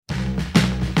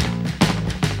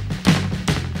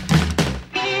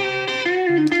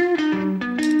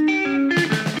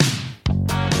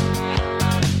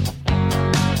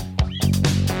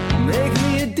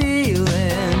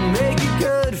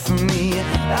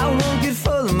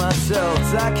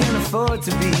close I can afford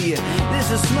to be.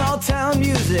 This is small town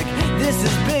music, this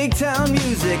is big town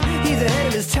music. He's ahead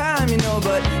of his time, you know,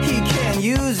 but he can't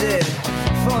use it.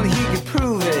 If only he could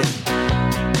prove it.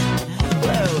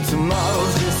 Well,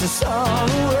 tomorrow's just a song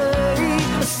away,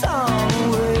 a song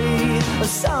away, a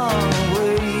song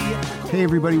away. Hey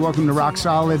everybody, welcome to Rock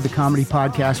Solid, the comedy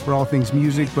podcast for all things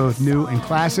music, both new and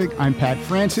classic. I'm Pat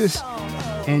Francis,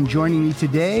 and joining me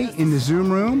today in the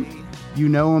Zoom room, you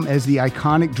know him as the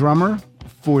iconic drummer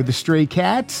for the Stray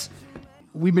Cats.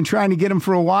 We've been trying to get him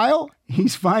for a while.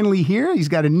 He's finally here. He's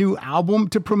got a new album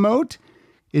to promote.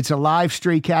 It's a live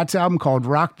Stray Cats album called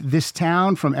Rocked This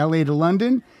Town from LA to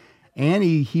London. And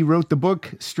he wrote the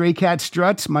book Stray Cat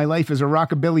Struts, My Life as a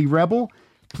Rockabilly Rebel.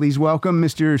 Please welcome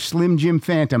Mr. Slim Jim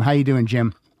Phantom. How you doing,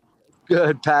 Jim?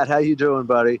 Good, Pat. How you doing,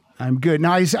 buddy? I'm good.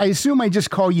 Now, I assume I just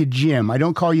call you Jim. I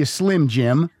don't call you Slim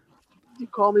Jim. You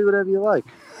call me whatever you like.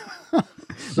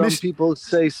 Some people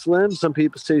say Slim. Some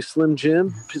people say Slim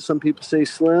Jim. Some people say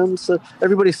Slim. So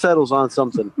everybody settles on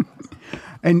something.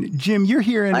 And Jim, you're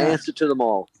here in... I answer to them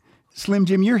all. Slim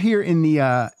Jim, you're here in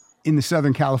the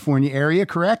Southern California area,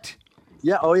 correct?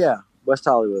 Yeah. Oh, yeah. West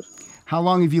Hollywood. How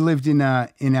long have you lived in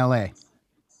L.A.?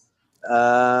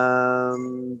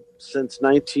 Since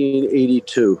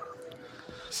 1982.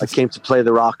 I came to play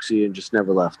the Roxy and just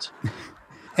never left.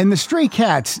 And the Stray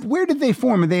Cats, where did they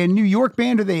form? Are they a New York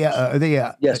band? Are they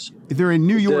yes. They're a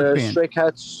New York band. The Stray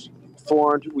Cats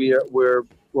formed. We're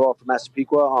all from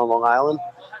Massapequa on Long Island,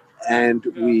 and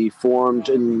we formed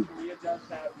in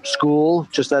school,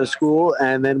 just out of school,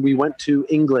 and then we went to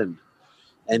England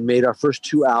and made our first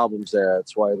two albums there.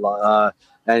 That's why,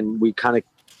 and we kind of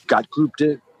got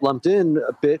lumped in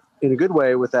a bit in a good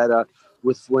way with that,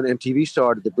 with when MTV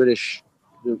started, the British,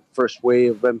 the first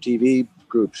wave of MTV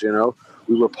groups, you know,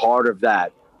 we were part of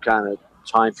that kind of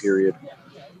time period.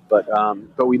 But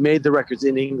we made the records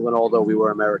in England, although we were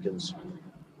Americans.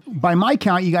 By my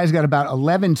count, you guys got about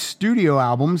 11 studio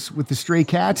albums with the Stray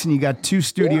Cats, and you got 2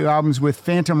 studio albums with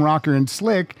Phantom Rocker and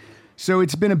Slick. So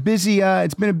it's been a busy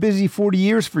 40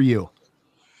 years for you.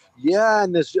 Yeah,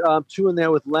 and there's 2 in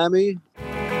there with Lemmy.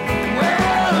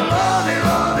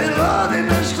 Lordy,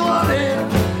 Miss Claudia,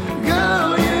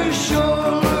 girl, you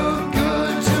sure look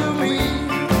good to me.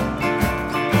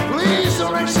 Please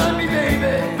don't excite me,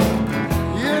 baby.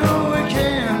 You know it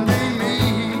can't be me.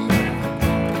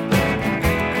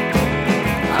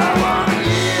 I wanna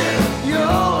give you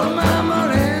all of my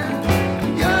money,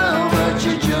 girl, but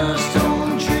you just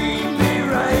don't treat me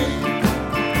right.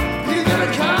 You're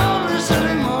gonna call me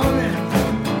Sunday morning,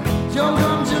 don't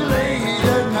come too late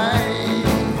at night.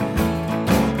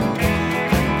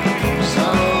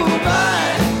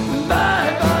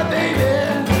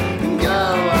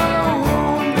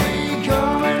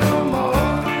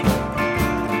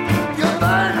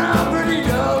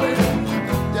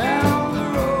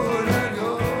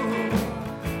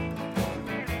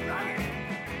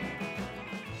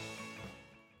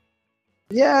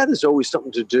 Yeah, there's always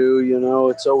something to do, you know.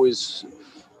 There's always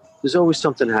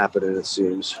something happening, it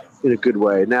seems, in a good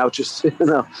way. Now just, you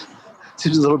know, it's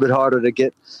just a little bit harder to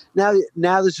get. Now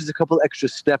there's just a couple extra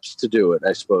steps to do it,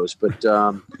 I suppose. But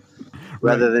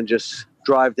rather than just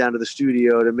drive down to the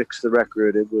studio to mix the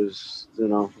record, it was, you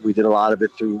know, we did a lot of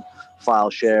it through file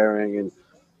sharing and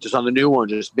just on the new one,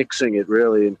 just mixing it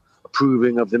really and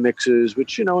approving of the mixes,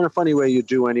 which, you know, in a funny way you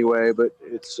do anyway, but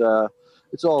it's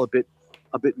all a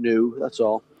bit new, that's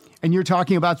all. And you're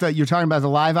talking about the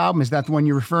live album. Is that the one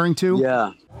you're referring to?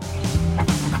 Yeah.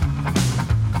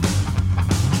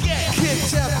 Get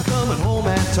kicked out for coming home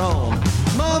at dawn.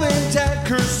 Mom and Dad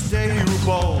curse the day you were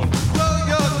born. Roll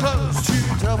your clothes to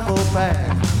the duffel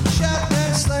bag. Shout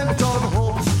and slam the door, the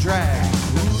home's a drag.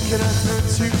 Who can I turn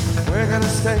to? Where can I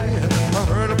stay? I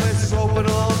heard a place is open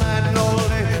all night and all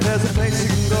day. There's a place you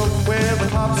can go where the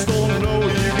cops don't know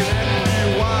you can act for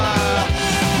a while.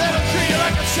 They'll treat you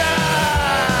like a child.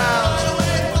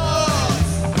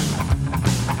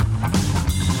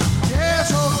 Yeah,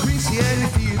 it's all greasy and you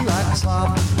feel like a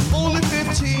slob. Only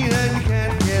 15 and you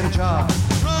can't get a job.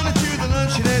 Running to the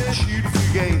luncheon and shoot a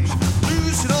few games.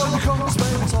 Lose it all because,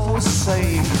 man, it's always the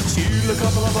same. Steal a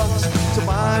couple of bucks to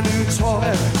buy a new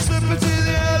toy. Slip into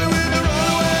the alley with the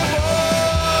runaway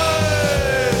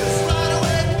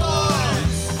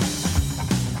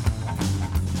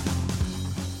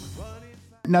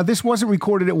boys. Now, this wasn't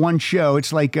recorded at one show.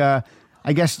 It's like, I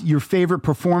guess, your favorite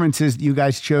performances that you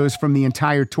guys chose from the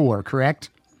entire tour, correct?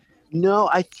 No,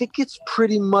 I think it's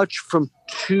pretty much from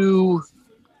two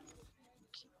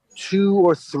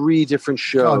or three different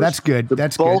shows. Oh, that's good. The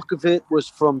bulk of it was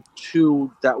from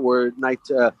two that were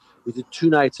we did 2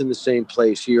 nights in the same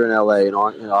place here in LA in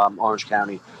Orange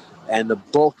County, and the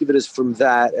bulk of it is from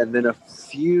that. And then a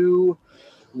few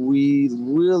we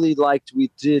really liked. We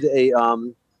did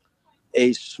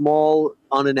a small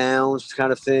unannounced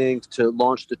kind of thing to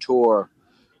launch the tour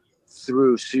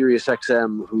through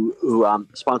SiriusXM, who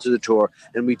sponsored the tour,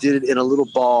 and we did it in a little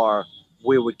bar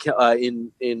where we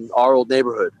in our old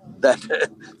neighborhood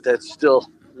that still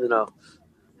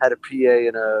had a PA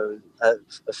and a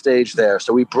stage there.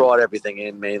 So we brought everything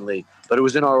in mainly, but it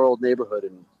was in our old neighborhood,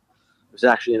 and it was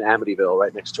actually in Amityville,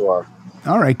 right next to our.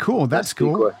 All right, cool. That's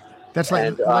cool. That's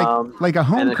like a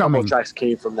homecoming. And a couple of tracks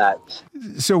came from that.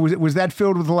 So was that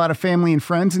filled with a lot of family and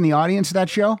friends in the audience of that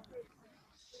show?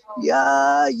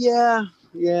 Yeah,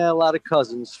 a lot of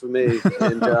cousins for me,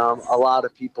 and a lot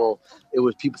of people. It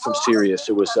was people from Sirius.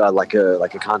 It was like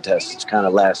a contest. It's kind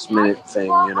of last minute thing,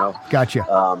 Gotcha.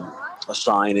 A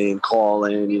signing,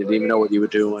 calling. You didn't even know what you were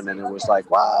doing, and it was like,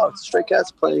 wow, it's Stray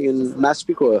Cats playing in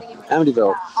Massapequa,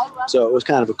 Amityville. So it was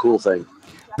kind of a cool thing.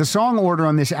 The song order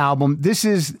on this album.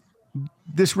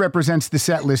 This represents the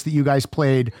set list that you guys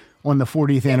played on the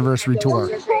 40th anniversary tour.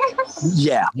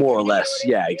 Yeah, more or less.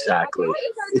 Yeah, exactly.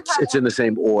 It's in the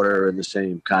same order and the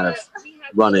same kind of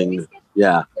running.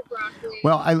 Yeah.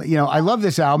 Well, I love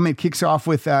this album. It kicks off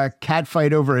with Cat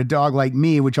Fight Over a Dog Like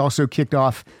Me, which also kicked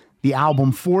off the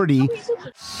album 40. Too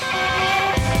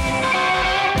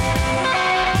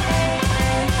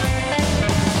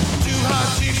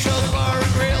hot, cheap shows, bar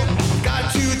and grill.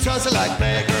 Got to tussle like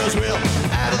bad girls will.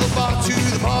 Out of the bar to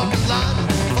the parking lot.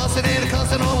 Fussing and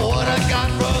cussing over what I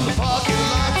got from the parking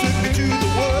lot. Took me to the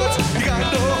woods. You got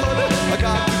no honey, I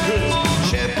got the goods.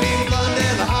 Champagne blonde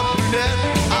and the hot brunette.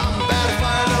 I'm about to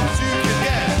find up to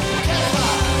get. Cat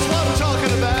fight, that's what I'm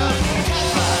talking about. Cat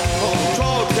fight, oh, the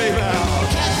dog came out.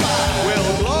 Cat fight, well,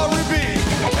 glory be.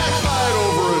 Cat fight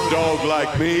over a dog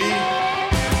like me.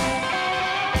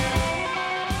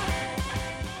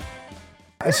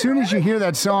 As soon as you hear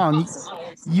that song,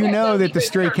 you know that the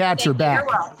Stray Cats are back.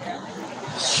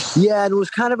 Yeah, and it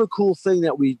was kind of a cool thing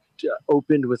that we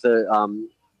opened with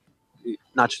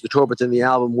not just the tour, but then the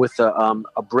album with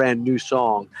a brand new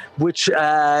song, which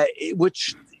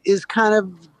is kind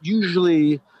of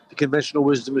usually the conventional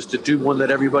wisdom is to do one that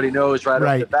everybody knows right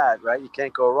off the bat, right? You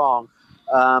can't go wrong.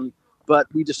 But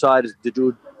we decided to do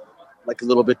it like a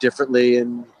little bit differently,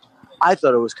 and I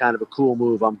thought it was kind of a cool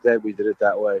move. I'm glad we did it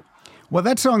that way. Well,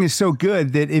 that song is so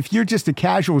good that if you're just a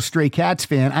casual Stray Cats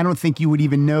fan, I don't think you would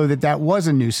even know that was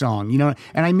a new song,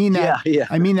 And I mean that. Yeah.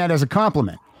 I mean that as a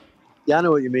compliment. Yeah, I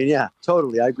know what you mean. Yeah,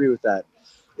 totally. I agree with that.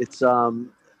 It's kind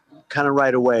of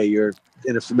right away. You're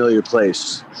in a familiar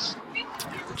place.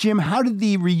 Jim, how did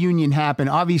the reunion happen?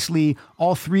 Obviously,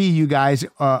 all three of you guys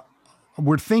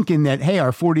were thinking that, hey,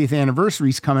 our 40th anniversary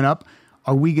is coming up.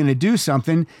 Are we going to do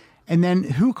something? And then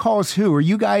who calls who? Are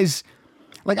you guys...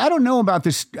 Like, I don't know about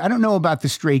this. I don't know about the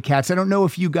Stray Cats. I don't know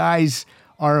if you guys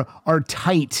are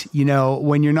tight,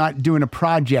 when you're not doing a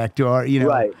project or,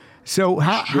 Right. So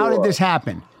how did this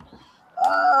happen?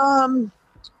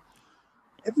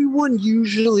 Everyone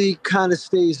usually kind of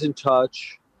stays in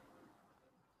touch.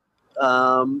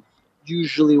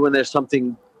 Usually when there's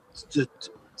something, it's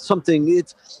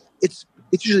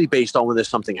usually based on when there's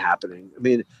something happening. I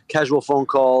mean, casual phone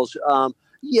calls.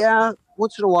 Yeah,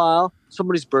 once in a while.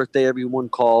 Somebody's birthday, everyone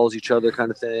calls each other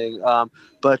kind of thing.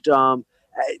 But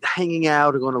hanging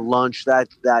out or going to lunch, that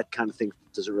kind of thing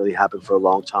doesn't really happen for a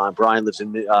long time. Brian lives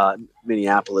in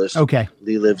Minneapolis. Okay.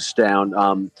 Lee lives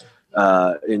down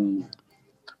in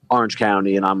Orange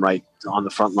County, and I'm right on the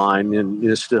front line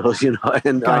and still,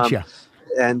 and gotcha.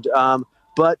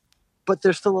 But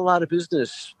there's still a lot of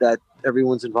business that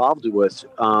everyone's involved with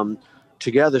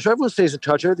together. So everyone stays in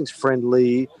touch. Everything's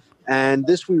friendly. And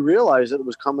this, we realized that it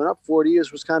was coming up. 40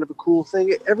 years was kind of a cool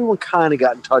thing. Everyone kind of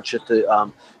got in touch at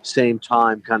the same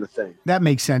time kind of thing. That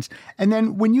makes sense. And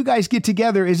then when you guys get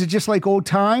together, is it just like old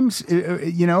times?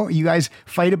 You guys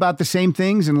fight about the same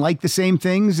things and like the same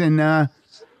things? And does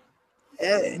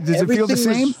it feel the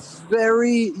same?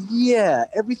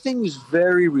 Everything is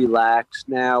very relaxed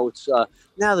now. It's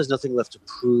now there's nothing left to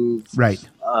prove. Right.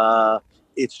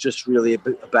 It's just really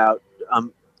about...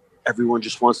 everyone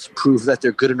just wants to prove that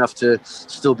they're good enough to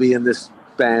still be in this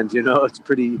band. It's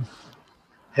pretty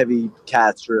heavy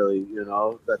Cats, really.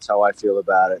 That's how I feel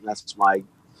about it, and that's my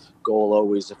goal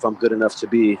always. If I'm good enough to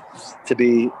be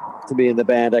in the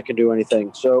band, I can do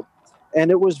anything. So,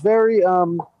 and it was very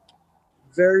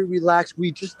relaxed.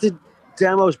 We just did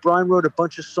demos. Brian wrote a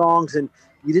bunch of songs, and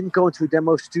we didn't go into a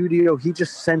demo studio. He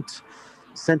just sent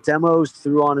demos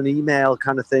through on an email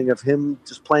kind of thing of him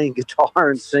just playing guitar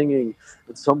and singing,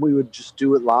 and some we would just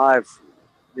do it live.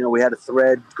 We had a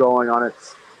thread going on it.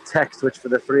 text, which for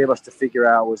the three of us to figure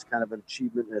out was kind of an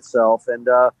achievement in itself.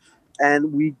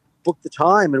 And we booked the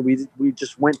time, and we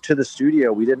just went to the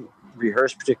studio. We didn't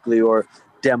rehearse particularly or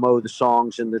demo the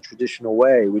songs in the traditional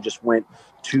way. We just went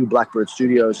to Blackbird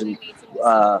Studios in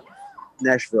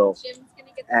Nashville,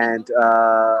 and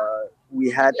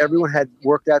everyone had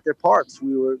worked out their parts.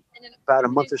 We were about a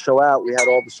month or so out. We had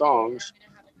all the songs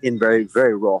in very,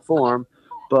 very raw form,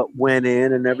 but went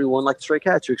in, and everyone, like Stray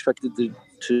Cats, you expected to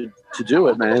do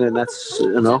it, man. And that's,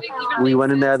 we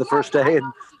went in there the first day and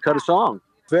cut a song.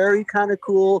 Very kind of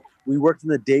cool. We worked in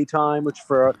the daytime, which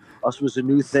for us was a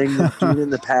new thing we've done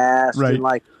in the past. Right. And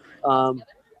like,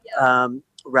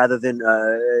 rather than,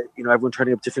 everyone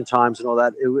turning up different times and all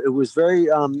that, it was very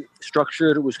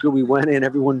structured. It was good. We went in,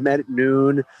 everyone met at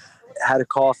noon, had a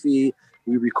coffee.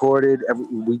 We recorded,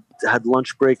 we had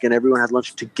lunch break, and everyone had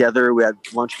lunch together. We had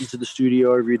lunch into the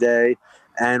studio every day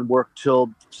and worked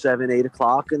till 7, 8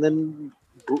 o'clock, and then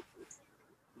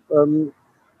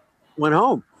went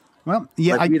home. Well,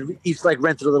 yeah, we each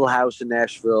rented a little house in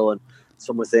Nashville, and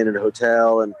some was staying in a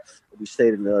hotel, and we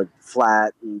stayed in a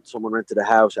flat, and someone rented a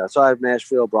house outside of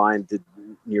Nashville. Brian did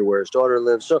near where his daughter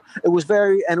lives. So it was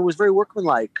very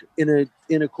workmanlike in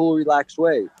a cool, relaxed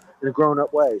way, in a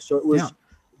grown-up way. So it was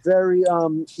very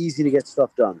easy to get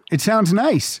stuff done. It sounds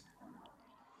nice.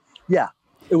 Yeah.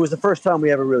 It was the first time we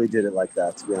ever really did it like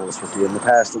that, to be honest with you. In the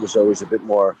past, it was always a bit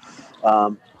more,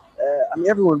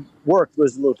 everyone worked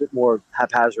was a little bit more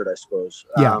haphazard, I suppose.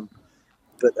 Yeah.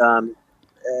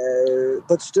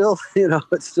 But still,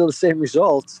 it's still the same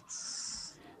result.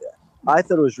 I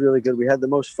thought it was really good. We had the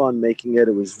most fun making it.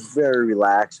 It was very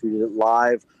relaxed. We did it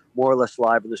live, more or less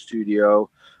live in the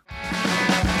studio.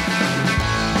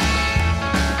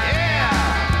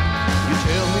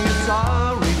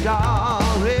 Sorry,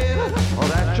 darling,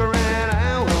 that you ran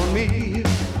out on me.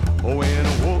 When I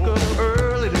woke up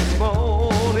early this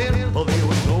morning, there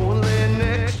was no one there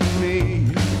next to me.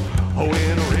 When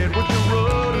I read what you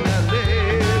wrote in that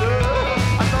letter,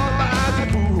 I thought my eyes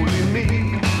were fooling me.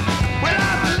 Well, I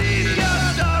believe your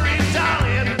story,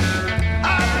 darling. I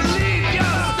believe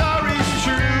your story's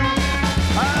true.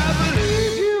 I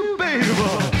believe you, baby,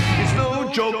 but it's no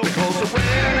joke because I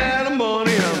ran out of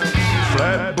money. I'm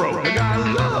flat broke.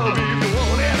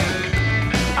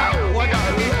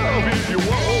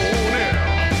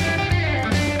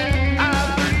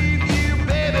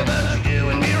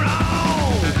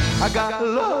 I got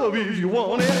love if you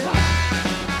want it.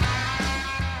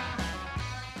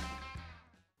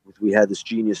 We had this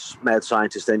genius mad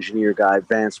scientist engineer guy,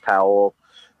 Vance Powell,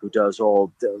 who does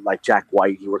all like Jack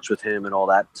White. He works with him and all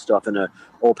that stuff. And an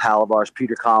old pal of ours,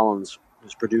 Peter Collins,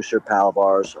 who's producer pal of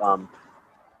ours,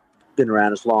 been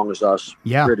around as long as us,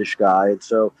 British guy. And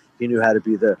so he knew how to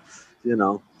be the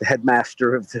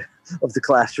headmaster of the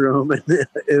classroom. And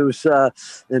it was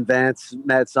in Vance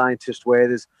mad scientist way.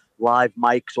 There's live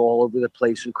mics all over the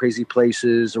place in crazy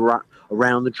places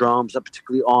around the drums, not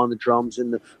particularly on the drums.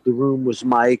 And the room was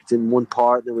mic'd in one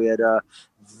part. And we had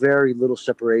very little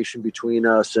separation between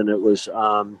us. And it was,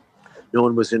 no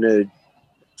one was in a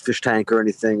fish tank or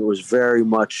anything. It was very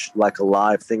much like a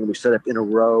live thing. We set up in a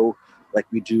row like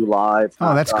we do live.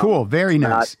 Oh, that's cool. Very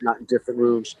nice. Not in different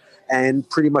rooms. And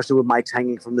pretty much there were mics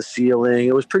hanging from the ceiling.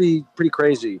 It was pretty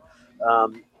crazy.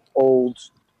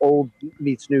 Old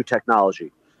meets new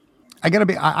technology.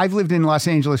 I've lived in Los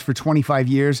Angeles for 25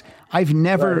 years. I've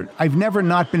never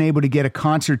not been able to get a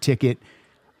concert ticket.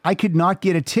 I could not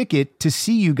get a ticket to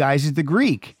see you guys at the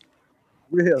Greek.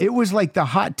 Really? It was like the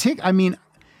hot ticket. I mean,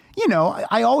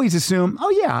 I always assume,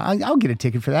 oh yeah, I'll get a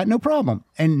ticket for that. No problem.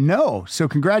 And no. So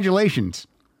congratulations.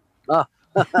 Well,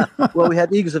 we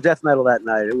had Eagles of Death Metal that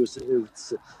night. It was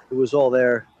all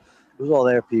there. It was all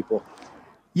there, people.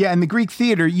 Yeah, and the Greek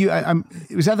Theater.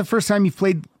 Was that the first time you've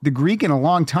played the Greek in a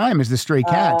long time as the Stray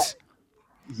Cats?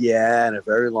 Yeah, in a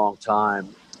very long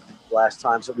time. Last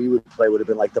times that we would play would have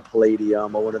been like the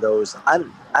Palladium or one of those. I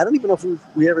don't even know if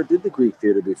we ever did the Greek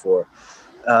Theater before.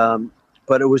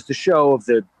 But it was the show of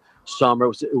the summer. It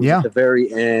was at the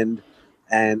very end.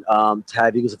 And to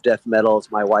have Eagles of Death Metal, it's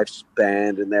my wife's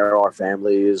band, and they're our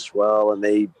family as well. And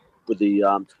they were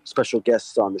the special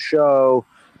guests on the show.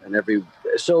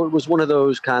 So it was one of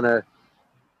those kind of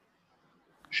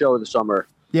show of the summer.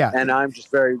 Yeah. And I'm just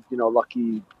very,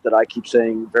 lucky that I keep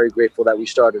saying very grateful that we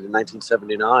started in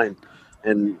 1979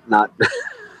 and not.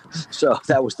 So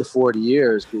that was the 40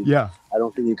 years. Yeah. I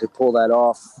don't think you could pull that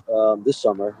off this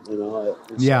summer,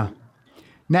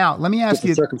 Now, let me ask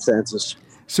you circumstances.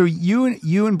 So you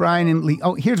and Brian and Lee.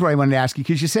 Oh, here's what I wanted to ask you,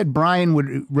 because you said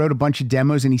Brian wrote a bunch of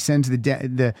demos and he sends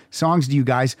the songs to you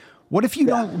guys. What if you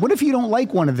don't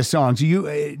like one of the songs? Are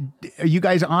you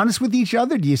guys honest with each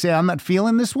other? Do you say, I'm not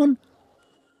feeling this one?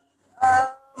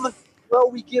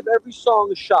 Well, we give every song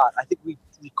a shot. I think we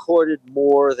recorded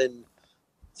more than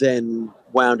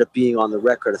wound up being on the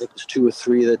record. I think there's 2 or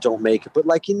 3 that don't make it, but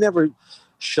like you never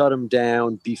shut them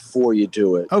down before you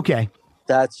do it. Okay.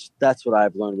 That's what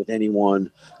I've learned with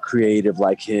anyone creative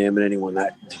like him and anyone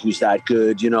who's that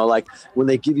good. You know, like when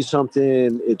they give you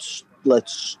something,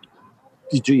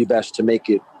 you do your best to make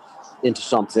it into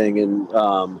something.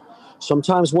 And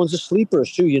sometimes one's a sleeper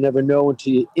too. You never know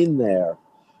until you're in there,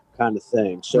 kind of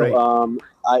thing. So right.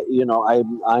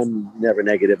 I'm never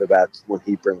negative about when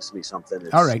he brings me something.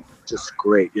 It's all right. Just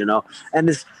great, you know. And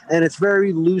it's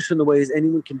very loose in the ways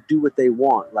anyone can do what they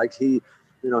want. Like him,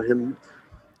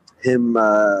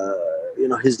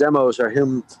 his demos are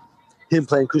him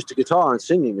playing acoustic guitar and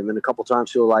singing, and then a couple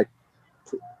times he'll like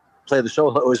play the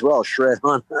solo as well, shred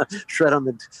on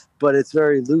the. But it's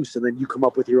very loose, and then you come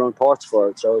up with your own parts for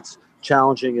it. So it's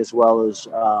challenging as well as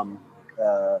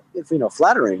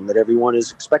flattering that everyone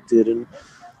is expected and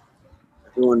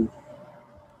everyone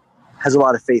has a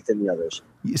lot of faith in the others.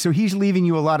 So he's leaving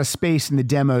you a lot of space in the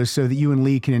demos so that you and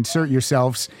Lee can insert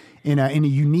yourselves in a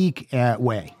unique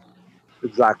way.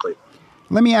 Exactly.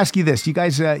 Let me ask you this. You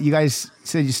guys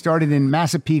said you started in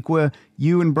Massapequa,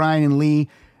 you and Brian and Lee.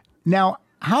 Now,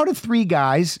 how do 3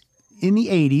 guys in the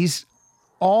 80s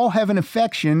all have an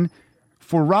affection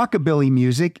for rockabilly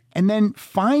music and then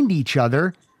find each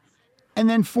other and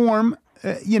then form,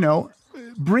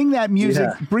 bring that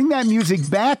music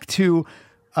back to,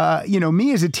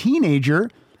 me as a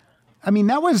teenager? I mean,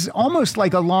 that was almost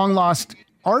like a long lost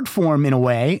art form in a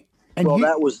way. And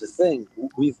that was the thing.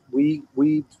 We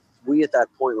at that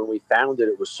point when we found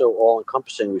it was so all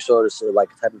encompassing. We saw it as like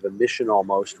a type of a mission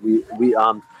almost. We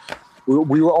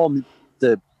were all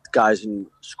the guys in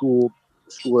school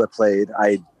that played.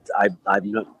 I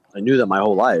knew them my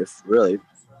whole life, really.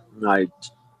 My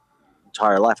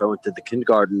entire life. I went to the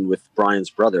kindergarten with Brian's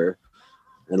brother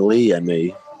and Lee and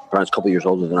me. Brian's a couple years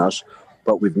older than us,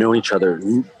 but we've known each other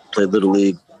and played Little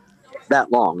League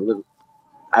that long,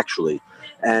 actually.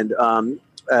 And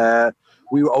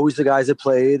we were always the guys that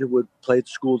played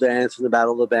school dance and the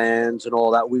Battle of the Bands and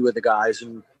all that. We were the guys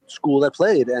in school that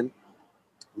played, and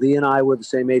Lee and I were the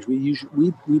same age.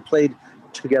 We played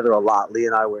together a lot. Lee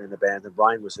and I were in a band, and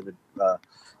Brian was in a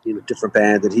different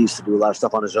band, and he used to do a lot of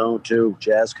stuff on his own too,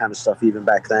 jazz kind of stuff even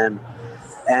back then.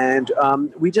 And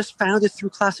we just found it through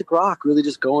classic rock, really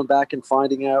just going back and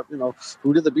finding out,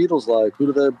 who do the Beatles like, who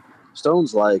do the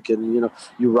Stones like, and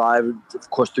you arrive, of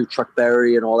course, through Chuck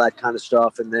Berry and all that kind of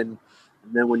stuff, and then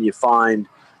when you find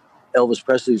Elvis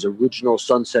Presley's original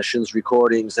Sun Sessions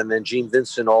recordings and then Gene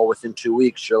Vincent all within 2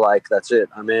 weeks, you're like, that's it.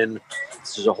 I'm in.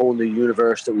 This is a whole new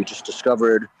universe that we just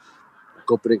discovered.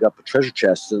 Like opening up a treasure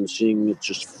chest and seeing it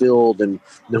just filled and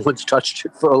no one's touched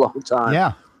it for a long time.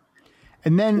 Yeah.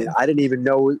 And then I didn't even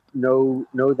know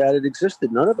that it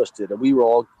existed. None of us did. And we were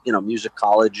all, music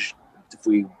college, if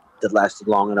we that lasted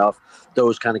long enough,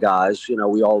 those kind of guys, we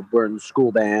all were in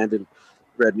school band and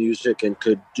read music and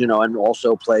could, and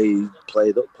also play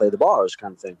the bars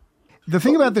kind of thing. The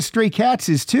thing about the Stray Cats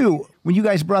is too, when you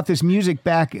guys brought this music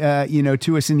back,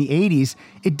 to us in the 80s,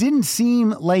 it didn't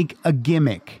seem like a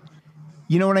gimmick.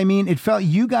 You know what I mean? It felt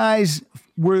you guys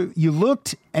you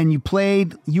looked and you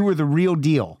played, you were the real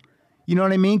deal. You know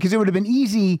what I mean? Because it would have been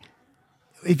easy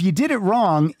if you did it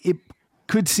wrong. It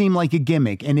could seem like a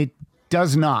gimmick, and it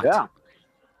does not. Yeah,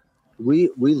 we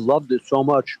loved it so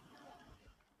much.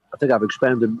 I think I've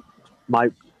expanded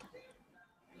my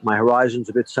horizons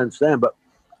a bit since then. But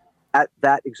at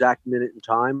that exact minute in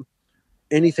time,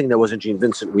 anything that wasn't Gene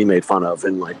Vincent, we made fun of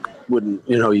and wouldn't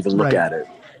even look at it.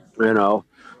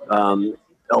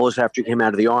 Elvis, after he came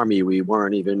out of the army, we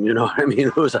weren't even,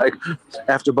 it was like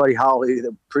after Buddy Holly,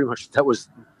 that was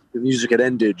the music had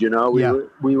ended,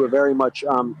 we were very much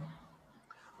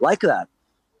like that,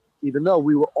 even though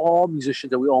we were all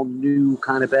musicians and we all knew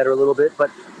kind of better a little bit.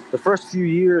 But the first few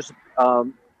years,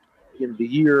 the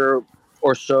year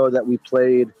or so that we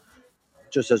played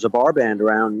just as a bar band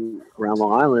around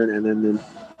Long Island, and then the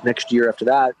next year after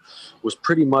that was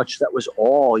pretty much, that was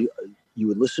all you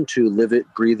would listen to, live it,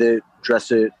 breathe it,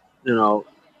 dress it,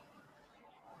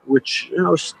 which,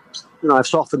 I've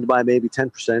softened by maybe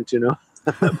 10%,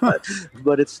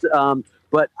 but it's,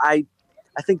 but I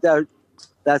think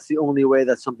that's the only way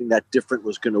that something that different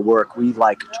was going to work. We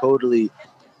totally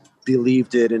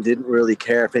believed it and didn't really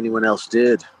care if anyone else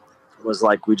did. It was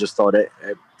like, we just thought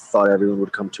everyone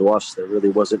would come to us. There really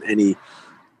wasn't any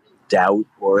doubt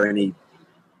or any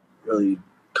really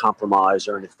compromise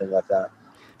or anything like that.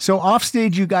 So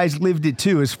offstage, you guys lived it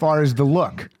too, as far as the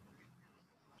look.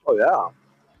 Oh yeah.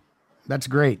 That's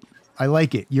great. I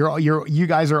like it. You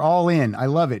guys are all in. I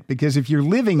love it because if you're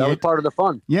living That was it, part of the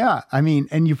fun. yeah. I mean,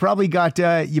 and you probably got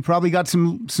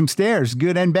some stares,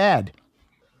 good and bad.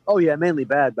 Oh yeah, mainly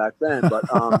bad back then, but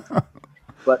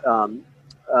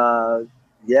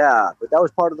yeah, but that was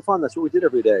part of the fun. That's what we did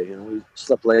every day. You know, we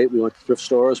slept late. We went to thrift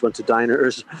stores, went to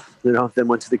diners, you know, then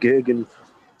went to the gig and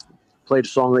played a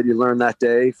song that you learned that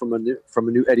day from a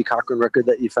new Eddie Cochran record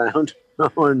that you found.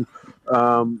 And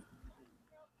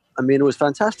I mean, it was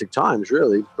fantastic times,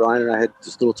 really. Brian and I had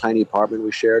this little tiny apartment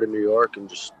we shared in New York and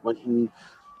just went and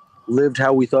lived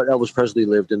how we thought Elvis Presley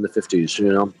lived in the 50s,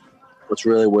 you know. Which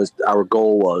really was our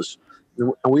goal was.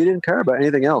 And we didn't care about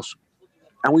anything else.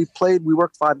 And we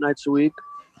worked 5 nights a week.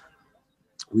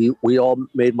 We all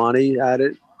made money at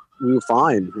it. We were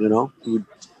fine, you know,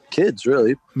 kids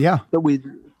really. Yeah. But we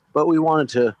wanted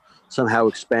to somehow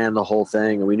expand the whole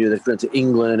thing. And we knew that if we went to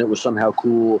England, it was somehow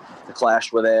cool. The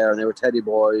Clash were there and they were Teddy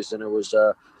Boys. And it was,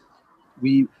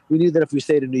 we knew that if we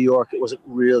stayed in New York, it wasn't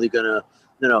really going to,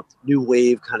 you know, New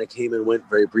Wave kind of came and went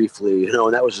very briefly, you know,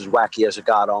 and that was as wacky as it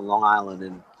got on Long Island.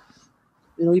 And,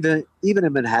 you know, even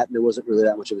in Manhattan, there wasn't really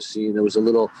that much of a scene. There was a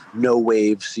little no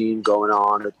wave scene going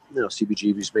on, you know,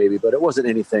 CBGBs maybe, but it wasn't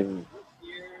anything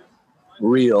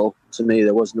real to me.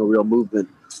 There was no real movement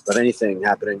of anything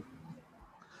happening.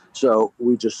 So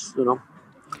we just, you know,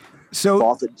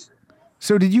 So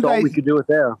did you guys, we could do it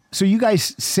there. so you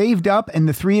guys saved up and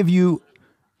the three of you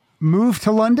moved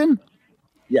to London?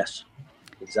 Yes,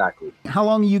 exactly. How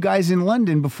long are you guys in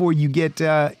London before you get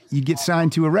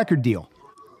signed to a record deal?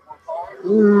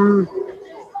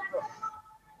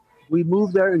 We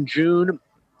moved there in June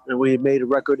and we made a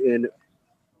record in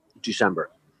December.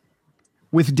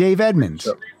 With Dave Edmunds?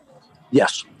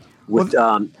 Yes. With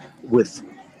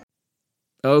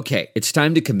Okay, it's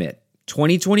time to commit.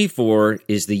 2024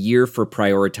 is the year for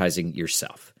prioritizing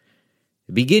yourself.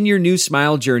 Begin your new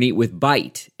smile journey with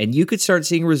Byte, and you could start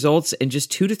seeing results in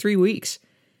just 2 to 3 weeks.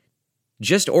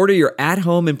 Just order your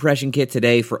at-home impression kit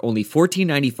today for only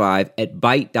 $14.95 at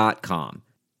Byte.com.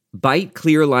 Byte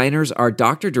clear liners are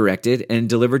doctor-directed and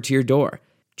delivered to your door.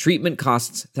 Treatment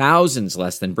costs thousands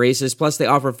less than braces, plus they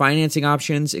offer financing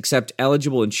options, accept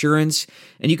eligible insurance,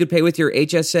 and you could pay with your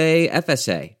HSA,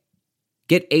 FSA.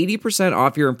 Get 80%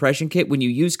 off your impression kit when you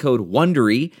use code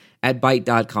WONDERY at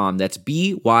Byte.com. That's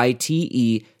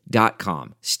BYTE.com.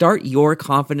 Start your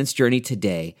confidence journey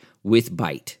today with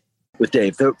Byte. With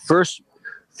Dave. The first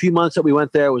few months that we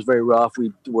went there was very rough.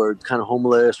 We were kind of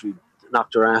homeless. We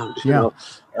knocked around, you know,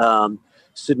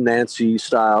 Sid and Nancy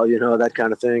style, you know, that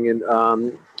kind of thing. And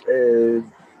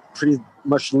pretty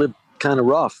much lived kind of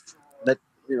rough. That,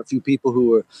 you know, a few people who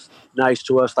were nice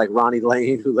to us, like Ronnie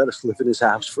Lane, who let us live in his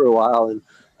house for a while.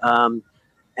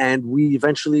 And we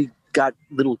eventually got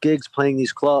little gigs playing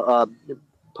these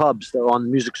pubs that were on the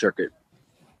music circuit.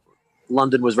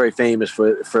 London was very famous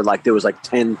for like, there was like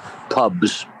 10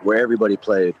 pubs where everybody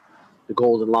played. The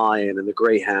Golden Lion and the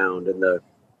Greyhound and the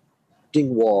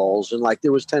Dingwalls. And like,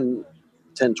 there was 10,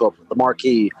 12, the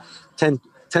Marquee, 10,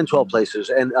 12 places.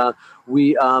 And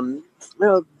we, you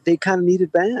know, they kind of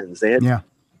needed bands. They had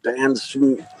bands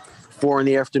from 4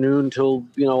 PM till,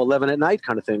 you know, 11 at night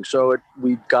kind of thing. So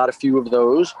we got a few of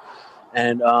those,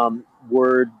 and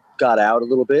word got out a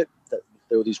little bit that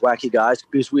there were these wacky guys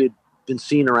because we had been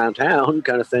seen around town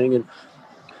kind of thing. And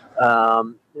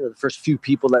you know, the first few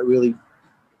people that really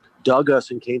dug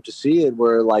us and came to see it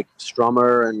were like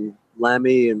Strummer and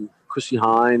Lemmy and Chrissy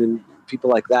Hine and people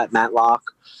like that, Matlock,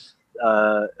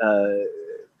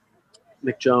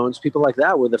 Mick Jones, people like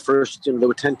that were the first. You know, there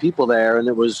were 10 people there, and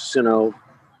it was, you know,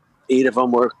 8 of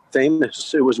them were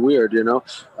famous. It was weird, you know.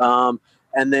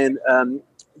 And then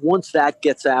once that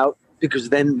gets out, because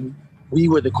then we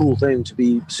were the cool thing to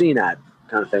be seen at,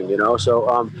 kind of thing, you know.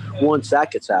 So once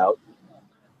that gets out,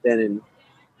 then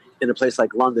in a place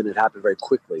like London, it happened very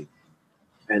quickly.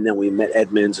 And then we met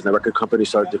Edmunds, and the record company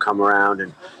started to come around,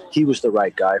 and he was the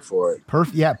right guy for it.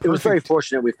 Perfect. It was very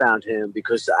fortunate we found him,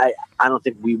 because I don't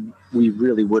think we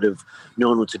really would have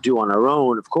known what to do on our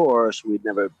own. Of course, we'd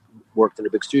never worked in a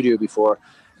big studio before,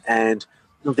 and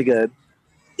I don't think you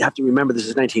have to remember this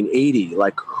is 1980.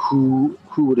 Like, who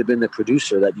would have been the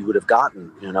producer that you would have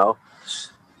gotten? You know?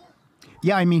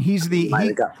 Yeah, I mean, he's the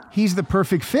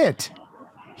perfect fit.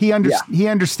 He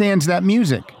understands that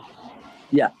music.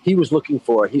 Yeah, he was looking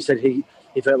for it. He said he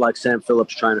felt like Sam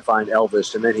Phillips trying to find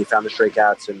Elvis, and then he found the Stray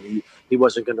Cats, and he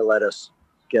wasn't going to let us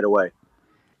get away.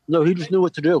 No, he just knew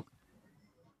what to do.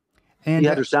 And he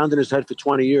had a sound in his head for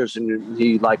 20 years, and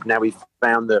now he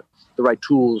found the right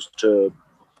tools to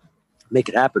make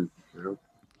it happen. You know?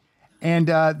 And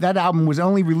that album was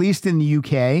only released in the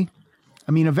UK.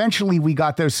 I mean, eventually we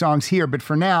got those songs here, but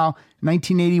for now,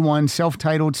 1981,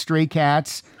 self-titled Stray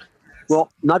Cats.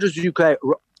 Well, not just the UK,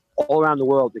 all around the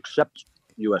world except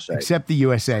USA. Except the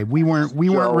USA. We weren't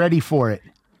ready for it.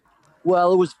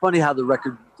 Well, it was funny how the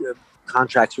record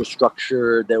contracts were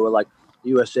structured. They were like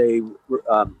USA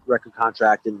record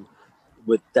contract, and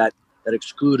with that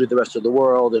excluded the rest of the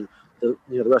world, and the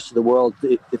rest of the world,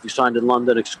 if you signed in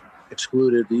London,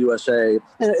 excluded the USA.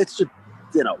 And it's just,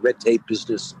 red tape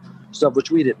business stuff, which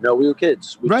we didn't know. We were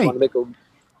kids. We just wanted to make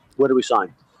where do we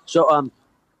sign? So,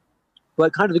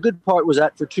 but kind of the good part was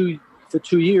that for two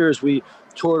years we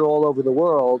toured all over the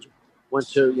world, went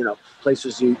to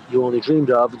places you only dreamed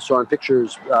of, and saw in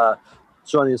pictures,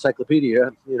 saw in the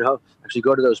encyclopedia. Actually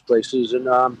go to those places, and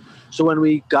so when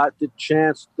we got the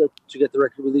chance to get the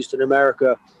record released in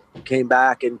America, we came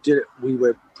back and did it. We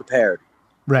were prepared,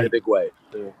 in a big way.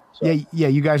 So. Yeah.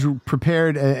 You guys were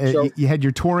prepared. You had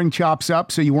your touring chops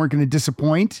up, so you weren't going to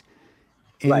disappoint.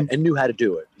 And knew how to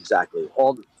do it exactly.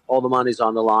 All the money's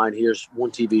on the line. Here's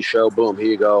one TV show. Boom, here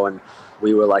you go. And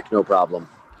we were like, no problem.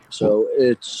 So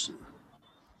it's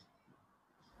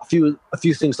a few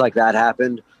things like that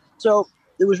happened. So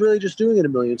it was really just doing it a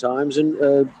million times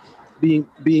and being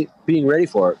ready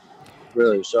for it,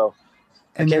 really. So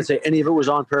I can't say any of it was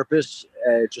on purpose.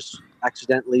 It just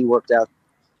accidentally worked out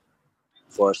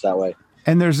for us that way.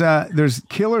 And there's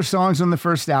killer songs on the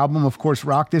first album, of course,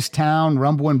 Rock This Town,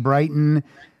 Rumble in Brighton.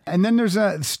 And then there's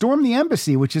Storm the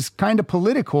Embassy, which is kind of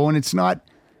political, and it's not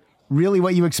really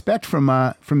what you expect from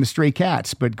the Stray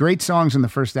Cats, but great songs on the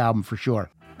first album for sure.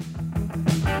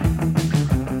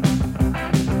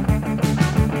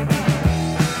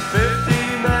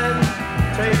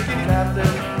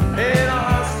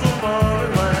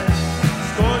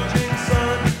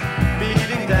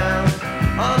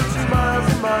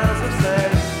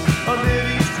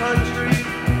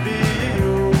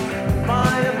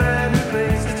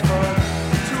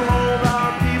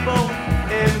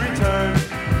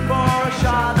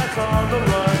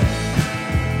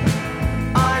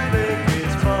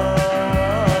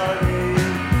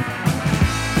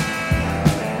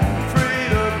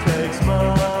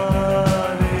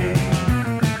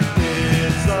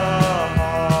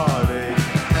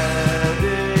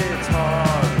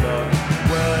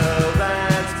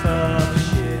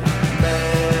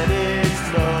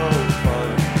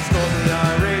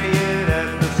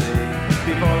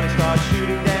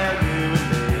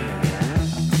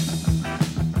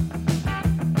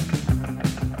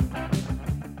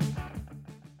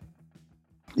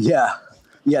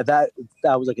 'Cause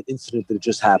that was like an incident that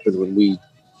just happened when we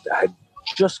had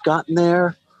just gotten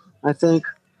there. I think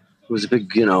it was a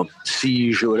big,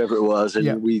 siege or whatever it was,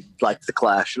 and we liked the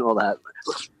Clash and all that.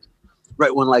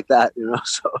 Right one like that,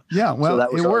 So so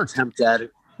that was it worked. Attempt at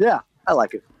it. Yeah, I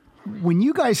like it. When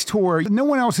you guys tour, no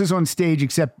one else is on stage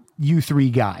except you three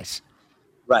guys.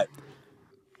 Right.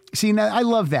 See, now I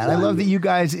love that. I love that you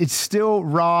guys, it's still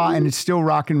raw and it's still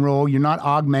rock and roll. You're not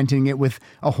augmenting it with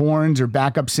horns or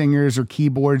backup singers or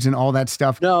keyboards and all that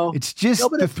stuff. No. It's just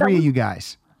the three of you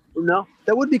guys. No,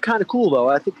 that would be kind of cool, though.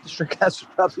 I think the Stray Cats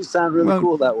would probably sound really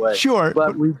cool that way. Sure.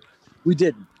 But we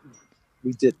didn't.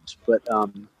 We didn't.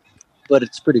 But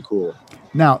it's pretty cool.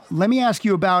 Now, let me ask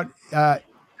you about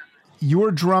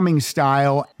your drumming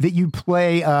style, that you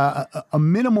play a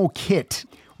minimal kit.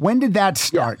 When did that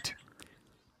start?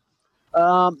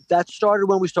 That started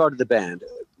when we started the band.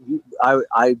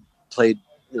 I played,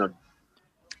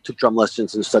 took drum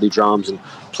lessons and studied drums and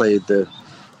played the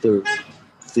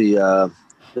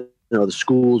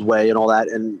school's way and all that,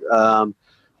 and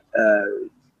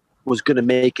was going to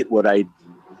make it what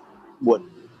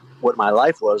my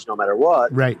life was, no matter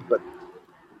what. Right. But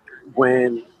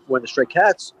when the Stray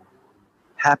Cats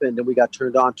happened and we got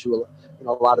turned on to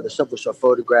a lot of the stuff, we saw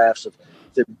photographs of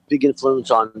the big influence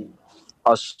on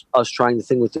us trying the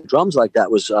thing with the drums like that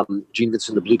was Gene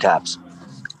Vincent and the Blue Caps.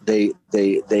 They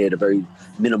had a very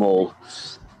minimal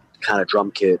kind of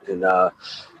drum kit, and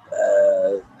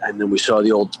then we saw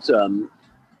the old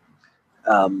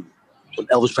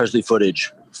Elvis Presley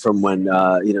footage from when you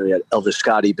had Elvis,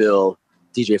 Scotty, Bill,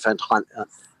 DJ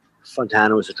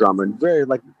Fontana was a drummer,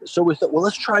 and so we thought, well,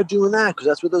 let's try doing that because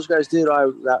that's what those guys did.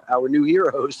 Our new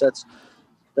heroes.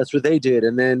 That's what they did,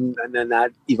 and then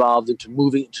that evolved into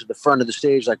moving to the front of the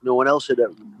stage like no one else had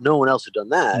done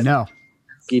that. No,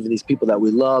 even these people that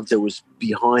we loved, that was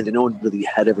behind, and no one really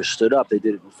had ever stood up. They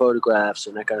did it in photographs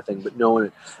and that kind of thing, but no one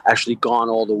had actually gone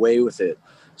all the way with it.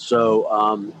 So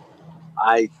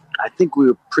I think we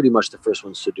were pretty much the first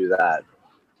ones to do that.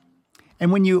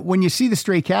 And when you see the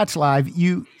Stray Cats live,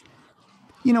 you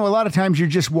know a lot of times you're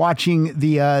just watching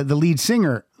the lead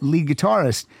singer, lead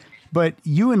guitarist. but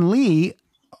you and Lee,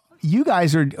 you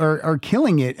guys are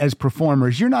killing it as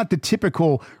performers. You're not the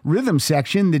typical rhythm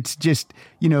section that's just,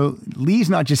 Lee's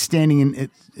not just standing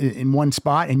in one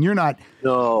spot, and you're not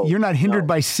hindered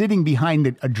by sitting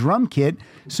behind a drum kit.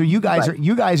 So you guys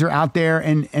are out there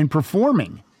and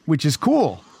performing, which is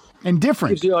cool and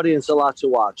different. Gives the audience a lot to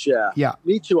watch. Yeah. Yeah.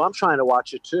 Me too. I'm trying to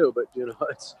watch it too, but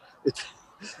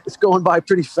it's going by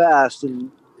pretty fast,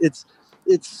 and it's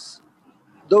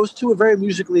those two are very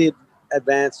musically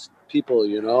advanced people,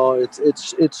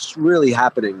 it's really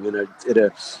happening at a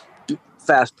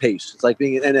fast pace. It's like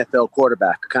being an NFL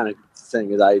quarterback kind of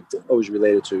thing, as I always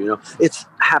related to. It's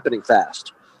happening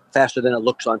faster than it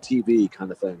looks on TV,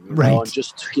 kind of thing. Right. And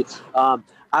just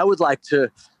I would like to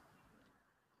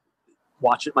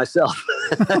watch it myself.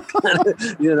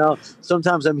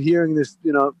 Sometimes I'm hearing this,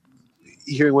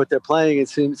 hearing what they're playing and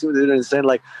seeing what they're doing and saying,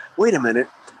 like, wait a minute,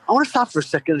 I want to stop for a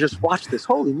second and just watch this.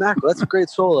 Holy mackerel, that's a great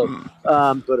solo.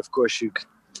 But of course, you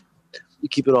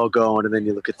keep it all going, and then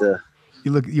you look at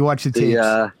you watch the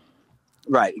tapes.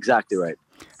 Right, exactly right.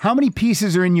 How many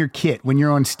pieces are in your kit when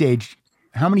you're on stage?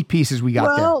 How many pieces we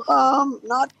got there?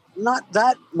 Not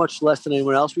that much less than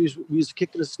anyone else. We use a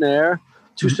kick and a snare,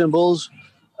 two cymbals,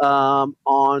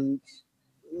 on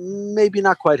maybe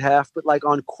not quite half, but like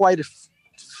on quite a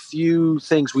few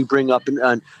things we bring up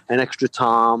an extra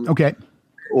tom. Okay.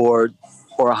 Or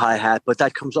a hi-hat, but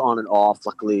that comes on and off.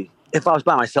 Luckily, if I was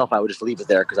by myself, I would just leave it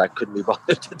there because I couldn't be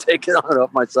bothered to take it on and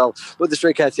off myself. With the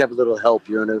Stray Cats, you have a little help.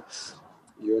 You're in a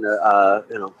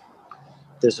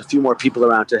there's a few more people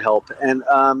around to help, and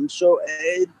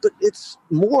but it's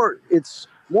more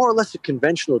or less a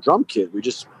conventional drum kit. We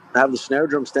just have the snare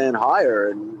drum stand higher,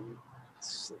 and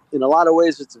in a lot of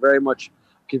ways, it's very much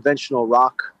conventional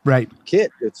rock kit.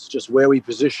 It's just where we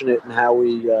position it and how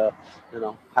we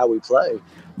play.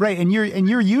 Right, and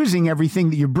you're using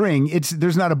everything that you bring.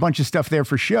 There's not a bunch of stuff there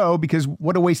for show, because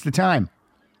what a waste of time.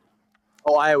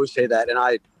 Oh, I always say that, and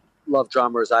I love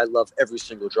drummers. I love every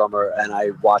single drummer, and I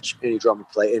watch any drummer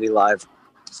play any live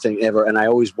thing ever. And I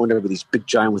always wonder with these big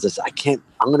giant ones,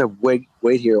 I'm gonna wait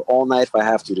here all night if I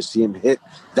have to see him hit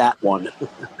that one.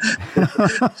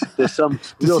 There's some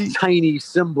tiny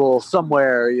cymbal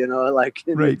somewhere,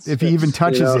 if he even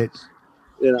touches it.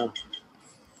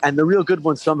 And the real good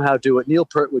ones somehow do it. Neil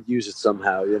Peart would use it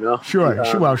somehow, Sure.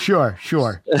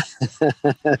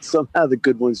 Somehow the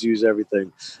good ones use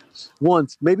everything.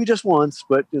 Once, maybe just once,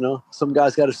 but some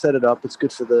guys got to set it up. It's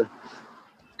good for the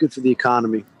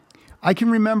economy. I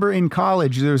can remember in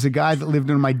college, there was a guy that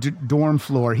lived on my dorm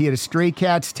floor. He had a Stray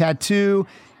Cats tattoo,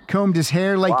 combed his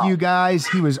hair like you guys.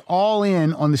 He was all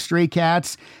in on the Stray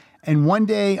Cats. And one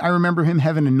day I remember him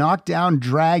having a knockdown,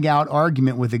 drag out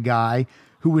argument with a guy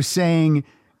who was saying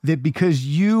that because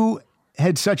you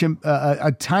had such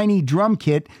a tiny drum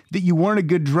kit that you weren't a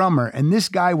good drummer. And this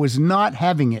guy was not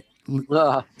having it.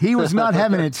 He was not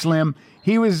having it, Slim.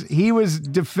 He was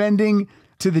defending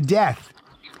to the death.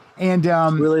 And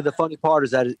really, the funny part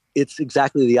is that it's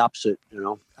exactly the opposite.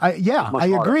 I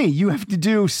agree. You have to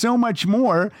do so much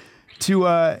more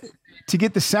to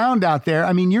get the sound out there.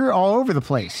 I mean, you're all over the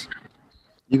place.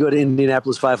 You go to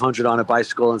Indianapolis 500 on a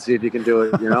bicycle and see if you can do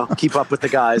it. Keep up with the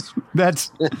guys.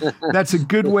 That's a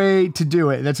good way to do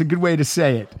it. That's a good way to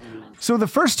say it. So the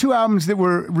first two albums that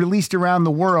were released around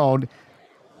the world,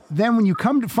 then when you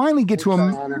finally get to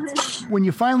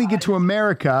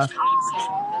America,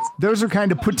 those are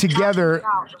kind of put together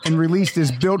and released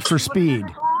as Built for Speed.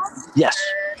 Yes,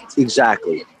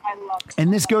 exactly.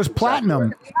 And this goes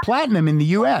platinum in the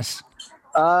U.S.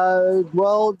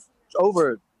 Well,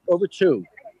 over two.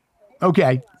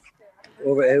 Okay.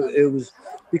 It was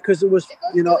because it was,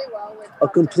 a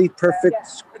complete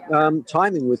perfect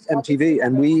timing with MTV,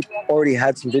 and we already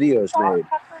had some videos made.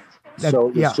 So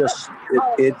it was just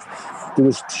there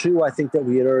was two I think that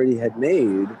we had already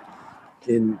made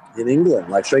in England.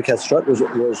 Like Stray Cat Strut was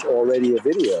already a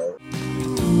video.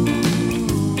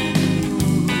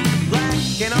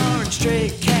 Black and orange stray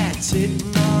cats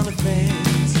sitting on a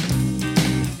fence.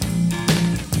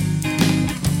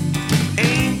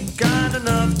 Ain't got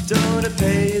enough dough to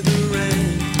pay the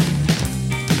rent.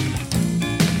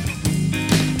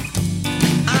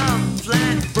 I'm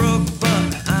flat broke,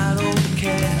 but I don't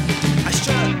care. I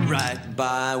strut right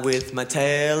by with my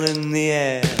tail in the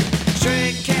air.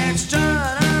 Stray cat strut,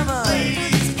 I'm a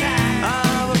ladies' cat.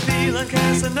 I'm a feeling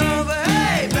Casanova.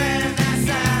 Hey, man,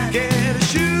 get a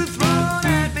shoe thrown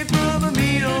at me from a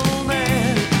mean old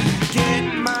man.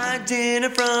 Get my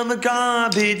dinner from a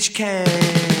garbage can.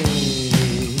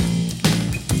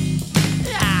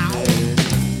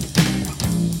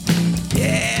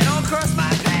 Yeah, don't cross my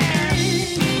path.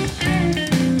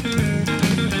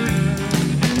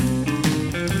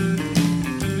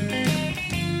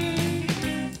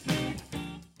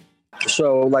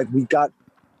 So like we got,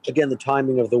 again, the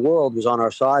timing of The World was on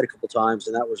our side a couple times,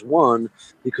 and that was one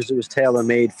because it was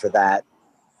tailor-made for that,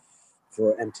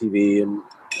 for MTV, and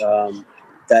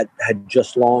that had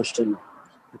just launched, and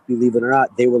believe it or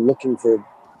not, they were looking for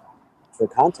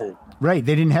content. Right.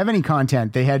 They didn't have any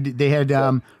content. They had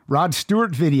Rod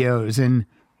Stewart videos and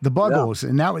the Buggles,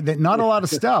 and that not a lot of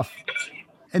stuff.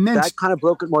 And then that kind of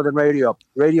broke it more than radio.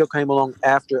 Radio came along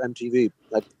after MTV.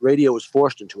 Like radio was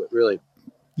forced into it, really.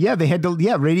 Yeah, they had to.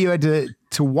 Yeah, radio had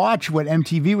to watch what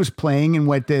MTV was playing and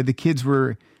what the kids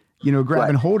were,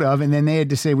 grabbing hold of, and then they had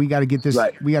to say, "We got to get this.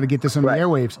 Right. We got to get this on the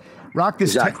airwaves." Rock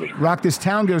This Rock This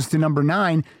Town goes to number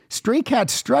 9. Stray Cat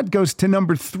Strut goes to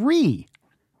number 3,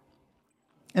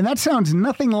 and that sounds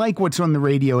nothing like what's on the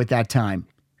radio at that time.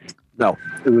 No,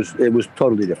 it was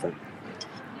totally different.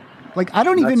 Like I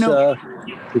don't even know.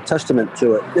 A testament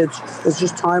to it. It's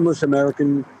just timeless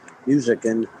American music,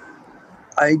 and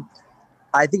I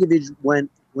think if you just went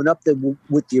up there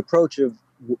with the approach of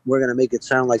we're going to make it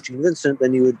sound like Gene Vincent,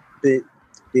 then you would be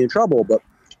in trouble. But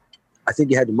I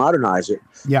think you had to modernize it.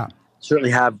 Yeah.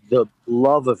 Certainly have the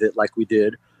love of it like we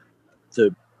did,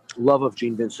 the love of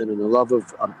Gene Vincent and the love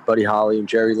of Buddy Holly and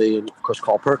Jerry Lee and, of course,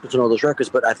 Carl Perkins and all those records.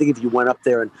 But I think if you went up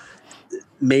there and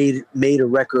made a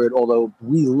record, although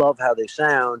we love how they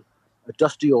sound, a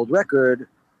dusty old record,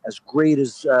 as great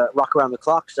as Rock Around the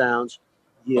Clock sounds,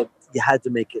 you had to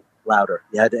make it louder.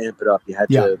 You had to amp it up. You had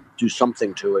to do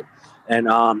something to it. And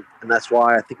that's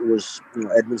why I think it was,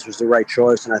 Edmonds was the right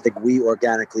choice. And I think we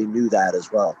organically knew that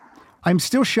as well. I'm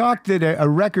still shocked that a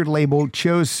record label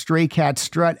chose Stray Cat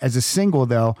Strut as a single,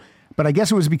 though. But I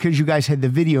guess it was because you guys had the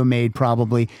video made,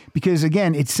 probably. Because,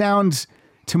 again, it sounds,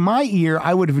 to my ear,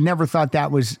 I would have never thought that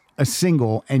was a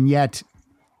single. And yet,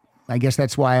 I guess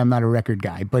that's why I'm not a record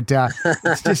guy. But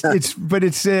it's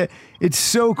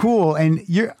so cool. And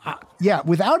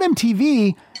without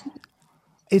MTV,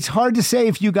 it's hard to say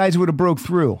if you guys would have broke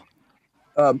through.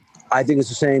 I think it's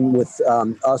the same with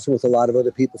us and with a lot of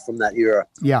other people from that era.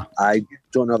 Yeah. I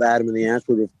don't know if Adam and the Ants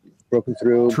would have broken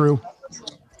through. True.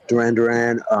 Duran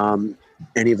Duran,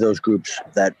 any of those groups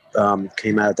that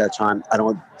came out at that time.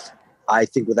 I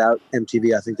think without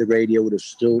MTV, I think the radio would have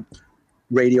still,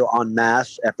 radio en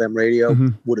masse, FM radio,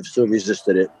 would have still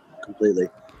resisted it completely.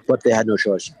 But they had no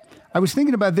choice. I was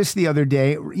thinking about this the other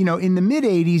day. In the mid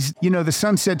 80s, the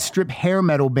Sunset Strip hair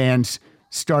metal bands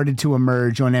started to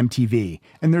emerge on MTV.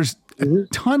 And there's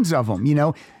tons of them,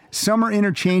 Some are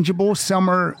interchangeable, some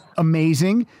are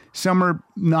amazing, some are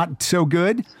not so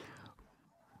good.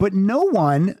 But no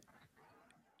one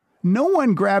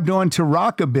grabbed on to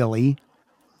rockabilly.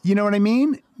 You know what I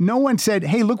mean? No one said,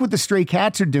 "Hey, look what the Stray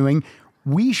Cats are doing.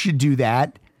 We should do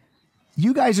that."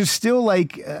 You guys are still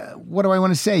like, what do I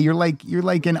want to say? You're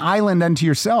like an island unto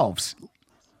yourselves.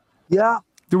 Yeah.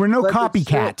 There were no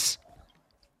copycats.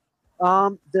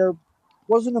 There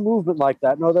wasn't a movement like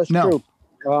that. No, that's true.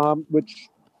 Which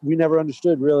we never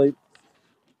understood really,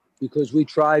 because we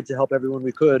tried to help everyone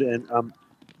we could and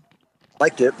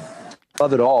liked it,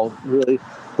 love it all really.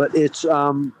 But it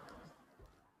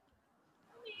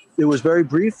was very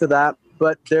brief for that.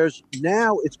 But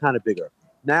now it's kind of bigger.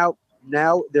 Now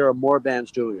there are more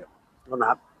bands doing it. I don't know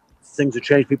how things have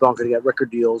changed. People aren't going to get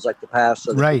record deals like the past.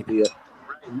 So right. Be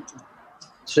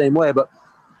same way. But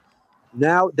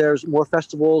now there's more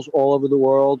festivals all over the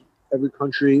world, every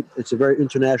country. It's a very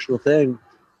international thing.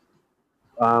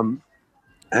 And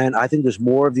I think there's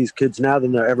more of these kids now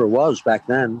than there ever was back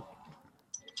then. I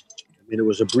mean, it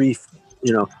was a brief,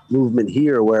 movement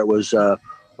here where it was,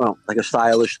 like a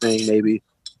stylish thing, maybe.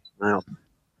 I don't know.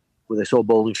 Where they sold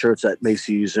bowling shirts at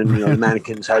Macy's, and the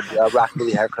mannequins had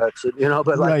rockabilly haircuts, and,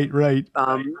 but like, right.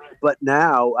 But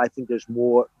now I think there's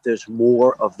more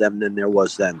of them than there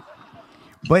was then.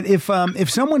 But if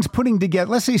someone's putting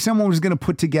together, let's say someone was going to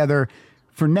put together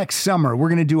for next summer, we're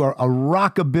going to do a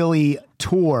rockabilly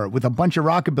tour with a bunch of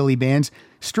rockabilly bands.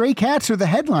 Stray Cats are the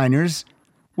headliners,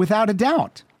 without a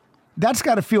doubt. That's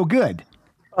got to feel good.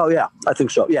 Oh yeah, I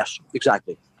think so. Yes,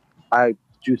 exactly. I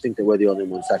do think that we're the only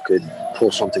ones that could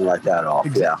pull something like that off.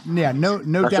 Yeah. Yeah. No doubt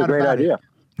about it. That's a great idea.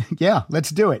 Yeah.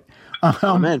 Let's do it.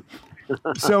 Amen.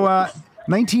 So,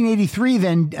 1983,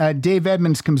 then Dave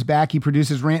Edmonds comes back. He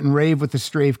produces Rant and Rave with the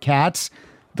Stray Cats.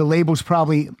 The label's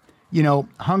probably,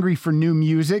 hungry for new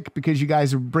music because you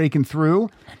guys are breaking through,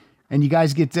 and you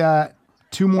guys get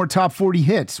 2 more top 40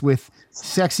 hits with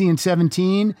Sexy and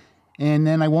 17, and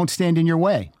then I Won't Stand in Your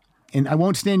Way. And I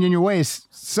Won't Stand in Your Way is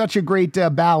such a great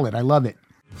ballad. I love it.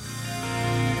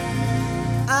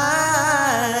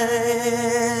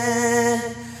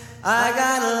 I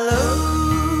got a low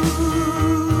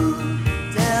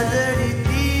down dirty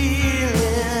feeling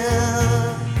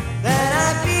that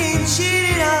I've been cheated.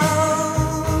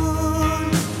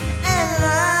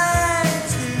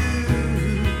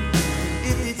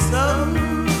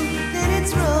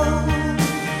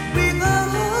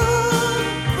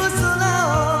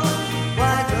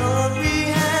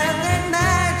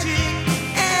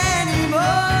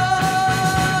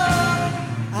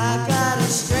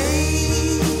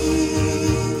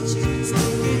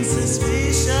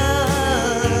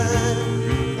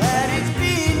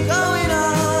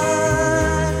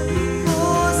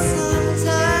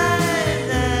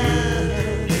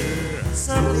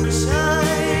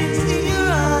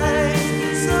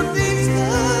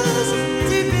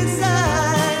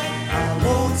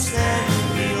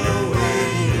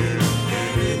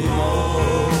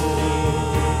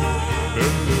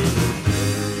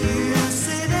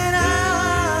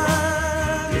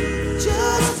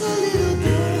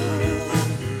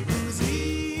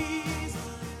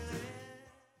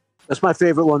 That's my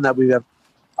favorite one that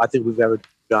I think we've ever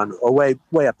done, or way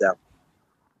up there.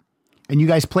 And you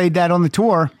guys played that on the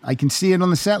tour. I can see it on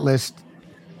the set list.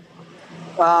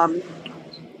 On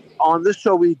this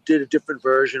show, we did a different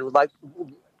version. Like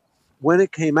when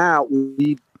it came out,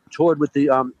 we toured with the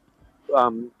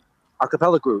a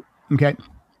cappella group. Okay.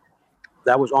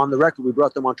 That was on the record. We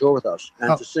brought them on tour with us,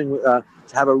 and to sing, to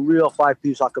have a real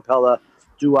 5-piece a cappella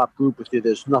doo-wop group with you,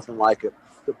 there's nothing like it.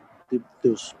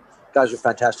 Those guys are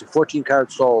fantastic. 14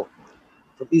 Karat Soul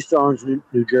from East Orange,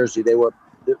 New Jersey. They were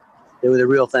the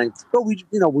real thing. But we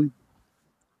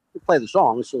play the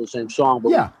song. It's still the same song, but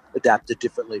we adapt it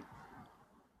differently.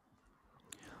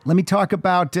 Let me talk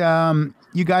about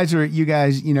you guys.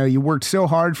 You worked so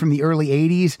hard from the early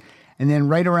 80s, and then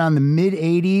right around the mid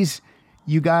 80s,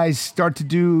 you guys start to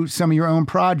do some of your own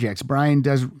projects. Brian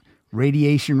does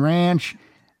Radiation Ranch,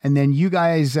 and then you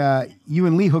guys, you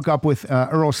and Lee hook up with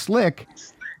Earl Slick,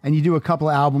 and you do a couple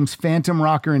of albums, Phantom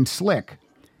Rocker and Slick.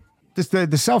 This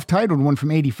the self-titled one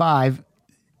from '85.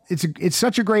 It's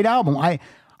such a great album. I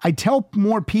tell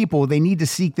more people they need to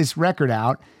seek this record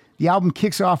out. The album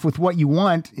kicks off with What You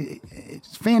Want.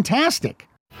 It's fantastic.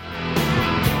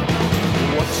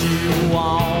 What you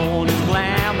want is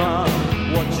glamour.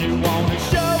 What you want is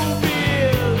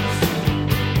showbiz.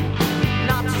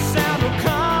 Not to sound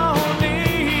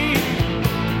corny,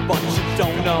 but you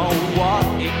don't know what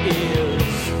it is.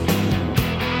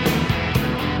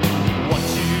 What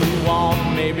you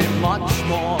want, maybe much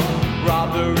more.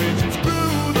 Rob the rich and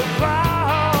screw the poor.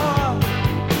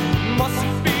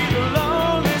 Mustn't be the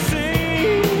lonely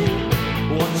scene.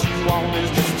 What you want is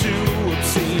just too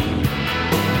obscene.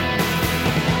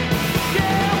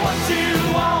 Yeah, what you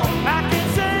want, I can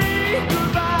say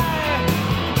goodbye.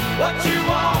 What you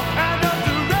want, I'm not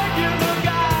the regular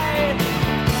guy.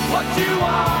 What you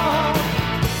want,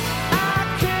 I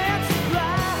can't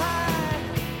supply.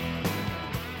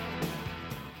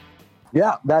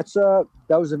 Yeah,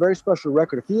 that was a very special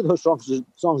record. A few of those songs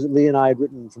that Lee and I had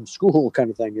written from school, kind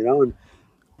of thing, And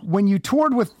when you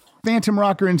toured with Phantom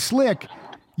Rocker and Slick,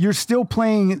 you're still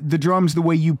playing the drums the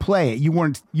way you play it. You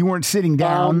weren't sitting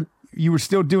down. You were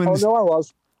still doing. Oh no, I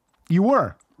was. You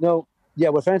were. No, yeah.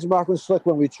 With Phantom Rocker and Slick,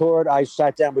 when we toured, I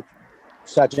sat down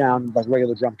like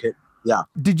regular drum kit. Yeah.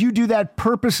 Did you do that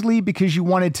purposely because you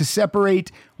wanted to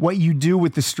separate what you do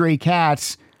with the Stray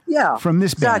Cats? Yeah. From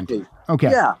this exactly. band. Okay.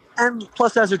 Yeah, and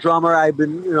plus as a drummer, I've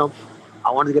been,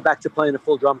 I wanted to get back to playing a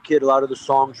full drum kit. A lot of the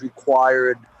songs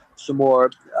required some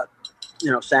more,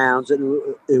 sounds. It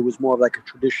was more of like a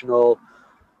traditional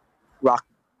rock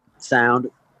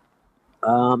sound.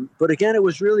 But again, it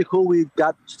was really cool. We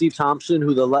got Steve Thompson,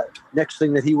 who the next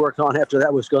thing that he worked on after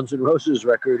that was Guns N' Roses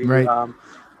record. Right.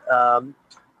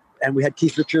 And we had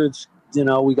Keith Richards.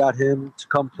 We got him to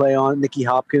come play on Nicky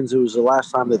Hopkins. It was the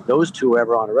last time that those two were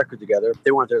ever on a record together.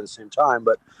 They weren't there at the same time,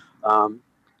 but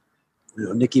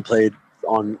Nicky played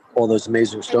on all those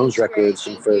amazing Stones records,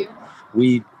 and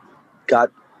we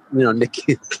got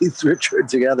Nicky and Keith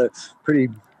Richards together. Pretty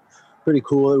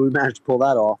cool that we managed to pull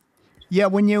that off. Yeah,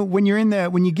 when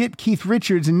you get Keith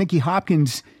Richards and Nicky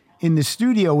Hopkins in the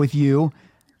studio with you,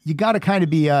 you got to kind of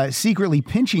be secretly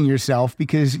pinching yourself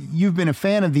because you've been a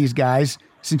fan of these guys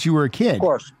since you were a kid. Of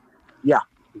course. Yeah,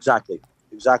 exactly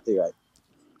right.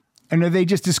 And are they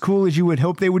just as cool as you would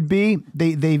hope they would be?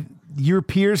 Your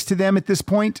peers to them at this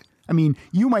point? I mean,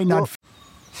 you might not.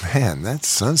 Man, that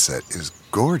sunset is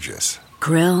gorgeous.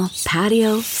 Grill,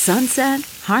 patio, sunset.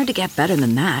 Hard to get better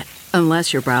than that.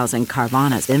 Unless you're browsing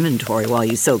Carvana's inventory while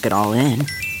you soak it all in.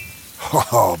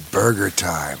 Oh, burger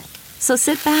time. So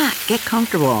sit back, get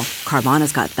comfortable.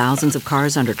 Carvana's got thousands of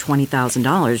cars under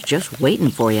 $20,000 just waiting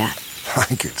for you. I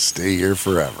could stay here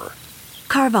forever.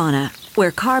 Carvana,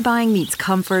 where car buying meets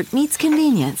comfort meets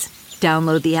convenience.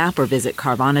 Download the app or visit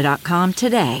Carvana.com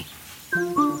today.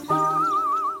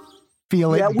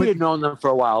 Feel it? Yeah, we had known them for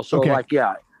a while, so Okay.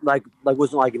 like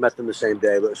wasn't like you met them the same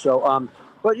day,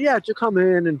 but yeah, to come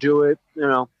in and do it,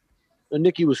 And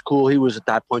Nicky was cool. He was at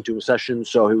that point doing sessions,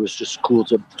 so he was just cool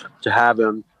to have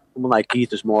him. Someone like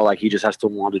Keith is more like he just has to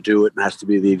want to do it and has to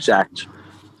be the exact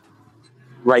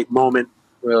right moment,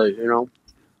 really,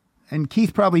 And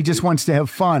Keith probably just wants to have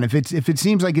fun. If it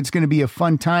seems like it's going to be a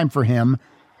fun time for him,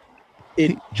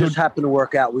 It just happened to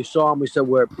work out. We saw him. We said,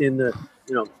 we're in the,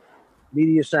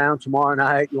 Media Sound tomorrow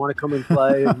night. You want to come and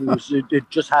play? And it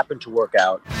just happened to work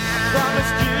out.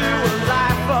 Promised you a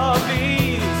life of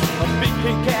ease, a big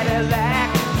pink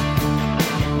Cadillac.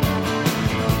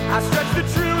 I stretched the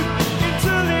truth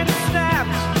into little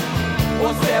snaps.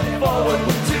 One step forward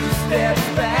with 2 steps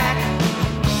back.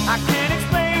 I can't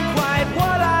explain quite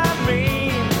what I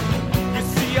mean. You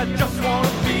see, I just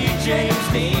want to be James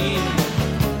Dean.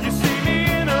 You see,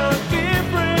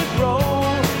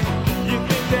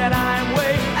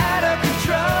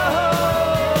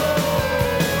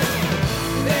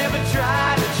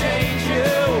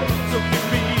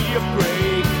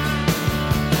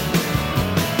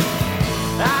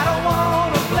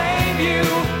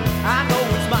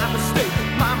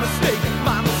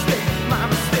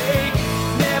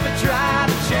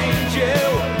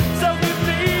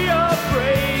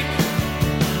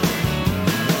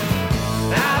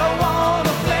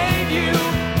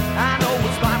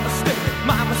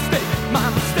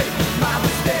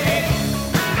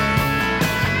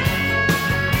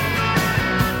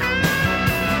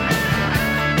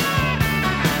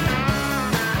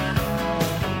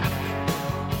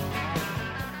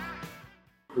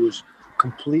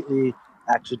 completely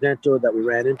accidental, that we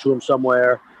ran into him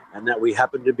somewhere, and that we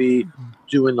happened to be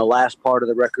doing the last part of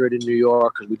the record in New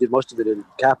York, because we did most of it in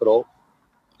Capitol.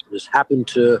 Just happened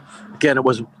to, again, it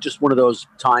was just one of those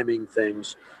timing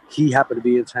things. He happened to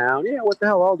be in town. Yeah, what the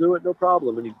hell, I'll do it, no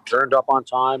problem. And he turned up on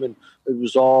time, and it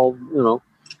was all,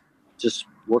 just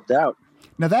worked out.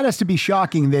 Now that has to be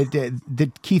shocking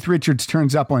that Keith Richards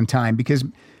turns up on time, because,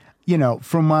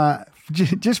 from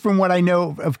just from what I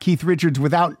know of Keith Richards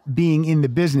without being in the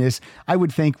business, I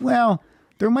would think, well,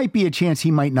 there might be a chance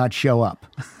he might not show up.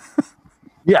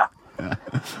 Yeah.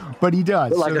 But he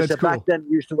does. But like so I that's said, cool. back then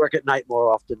we used to work at night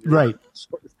more often. Right.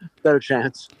 So better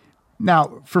chance.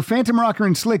 Now, for Phantom Rocker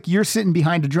and Slick, you're sitting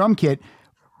behind a drum kit,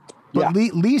 but Yeah.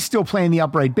 Lee's still playing the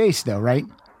upright bass, though, right?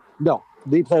 No,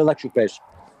 Lee played electric bass.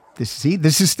 This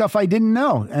is stuff I didn't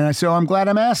know, and so I'm glad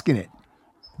I'm asking it.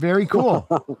 Very cool.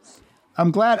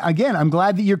 I'm glad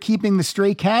that you're keeping the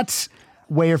Stray Cats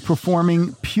way of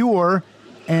performing pure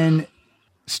and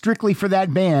strictly for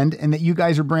that band, and that you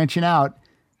guys are branching out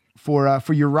for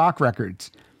your rock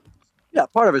records. Yeah,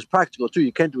 part of it's practical too.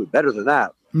 You can't do it better than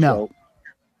that. No. So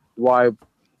why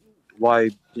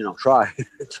try?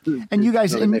 And you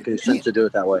guys it doesn't make any sense to do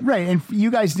it that way. Right, and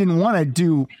you guys didn't want to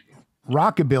do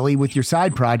rockabilly with your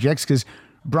side projects, because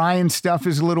Brian's stuff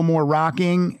is a little more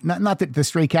rocking. Not that the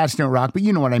Stray Cats don't rock, but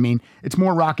you know what I mean. It's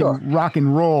more rock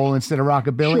and roll instead of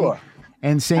rockabilly. Sure.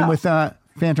 And same with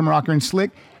Phantom Rocker and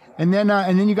Slick. And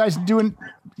then you guys doing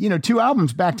 2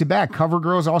 albums back to back. Cover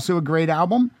Girl's also a great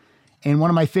album, and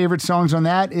one of my favorite songs on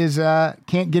that is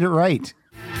Can't Get It Right.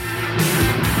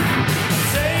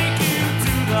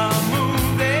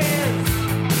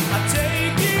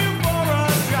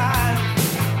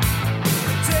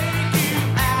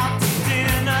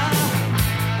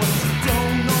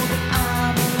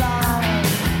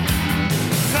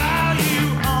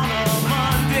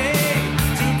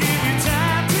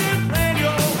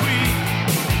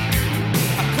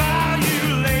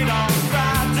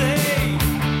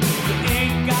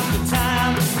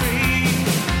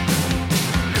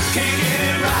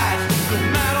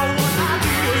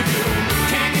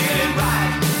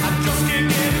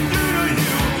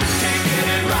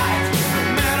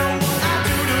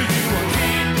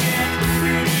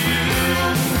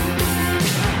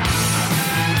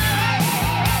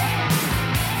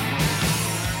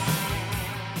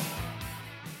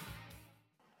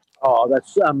 Oh,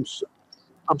 that's I'm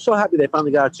so happy they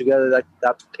finally got it together.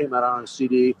 That came out on a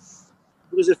CD,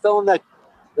 because it fell in that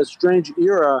strange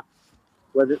era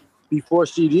before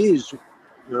CDs,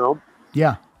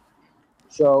 Yeah.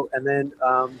 So, and then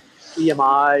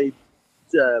EMI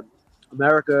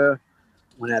America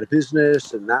went out of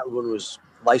business, and that one was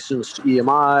licensed to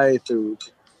EMI through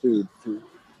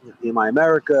EMI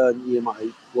America and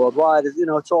EMI Worldwide.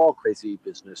 It's all crazy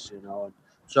business, And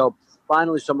so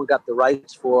finally someone got the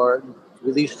rights for it and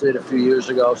released it a few years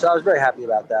ago. So I was very happy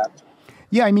about that.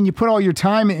 Yeah, I mean, you put all your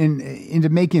time into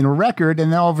making a record,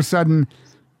 and then all of a sudden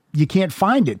you can't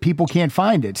find it. People can't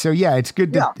find it. So yeah, it's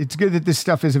good that this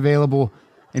stuff is available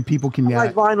and people can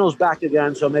like vinyl's back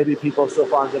again, so maybe people still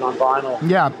find it on vinyl.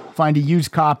 Yeah, find a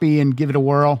used copy and give it a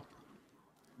whirl.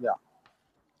 Yeah,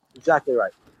 exactly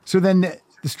right. So then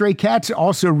the Stray Cats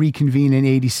also reconvene in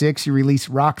 '86. You release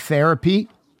Rock Therapy.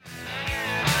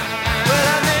 Well,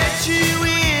 I met you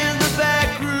in the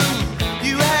back room.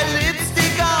 You had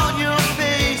lipstick on your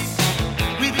face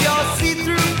with your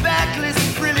see-through backless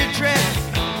frilly dress.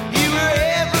 You were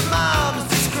every mom's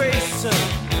disgrace.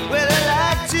 Well,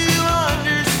 I like to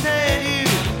understand you,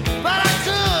 but I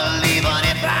couldn't even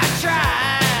if I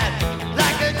tried.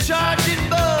 Like a charging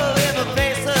bull in the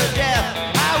face of death,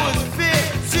 I was fit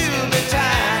to the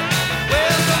time.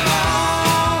 Well, come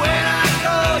on when I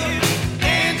call you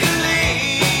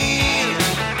Angeline.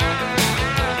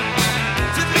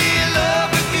 To be in love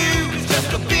with you is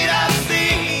just a bit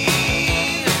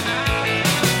obscene.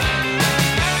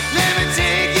 Let me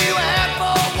take you out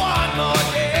for one more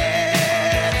day.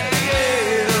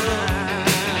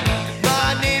 My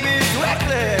name is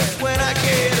Reckless when I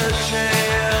get a chance.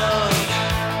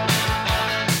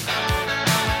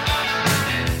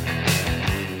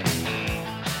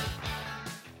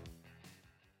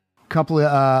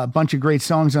 A bunch of great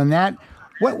songs on that.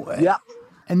 Yeah.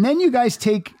 And then you guys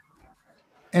take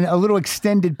a little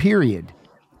extended period.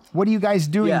 What are you guys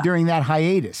doing during that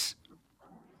hiatus?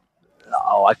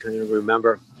 Oh, I can't even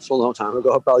remember. It's a long time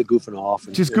ago. Probably goofing off.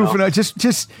 And, Just goofing out.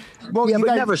 Just well, Yeah, you but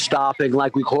guys, never stopping,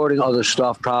 like recording other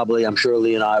stuff, probably. I'm sure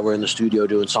Lee and I were in the studio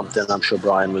doing something. I'm sure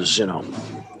Brian was,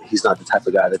 he's not the type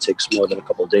of guy that takes more than a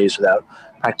couple of days without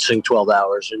practicing 12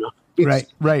 hours, He's-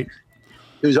 right.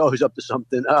 He was always up to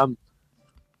something.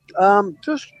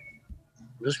 Just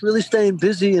just really staying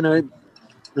busy in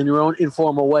your own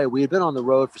informal way. We had been on the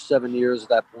road for 7 years at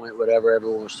that point, whatever.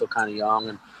 Everyone was still kind of young,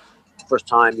 and first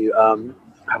time you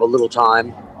have a little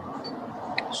time.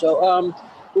 So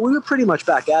but we were pretty much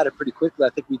back at it pretty quickly. I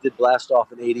think we did Blast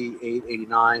Off in 88,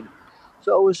 89.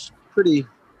 So it was pretty,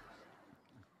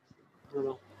 I don't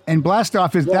know. And Blast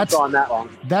Off That's on that long.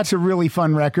 That's a really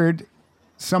fun record.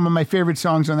 Some of my favorite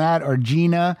songs on that are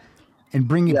Gina and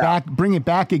Bring It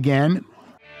Back Again.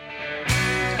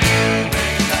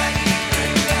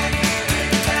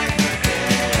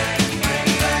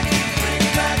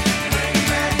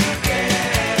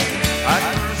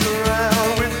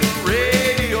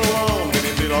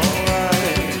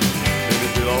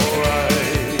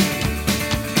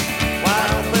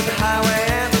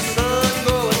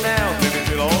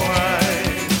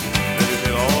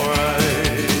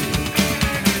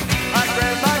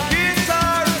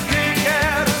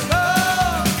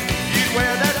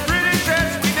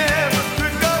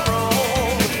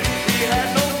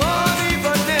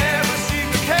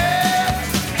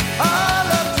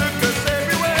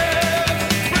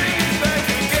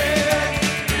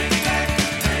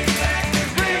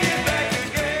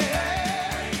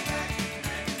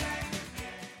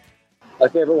 My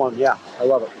favorite one, yeah, I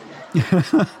love it.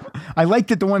 I like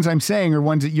that the ones I'm saying are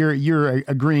ones that you're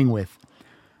agreeing with.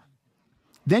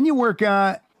 Then you work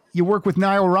with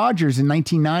Nile Rodgers in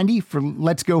 1990 for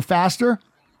Let's Go Faster.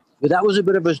 But that was a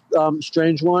bit of a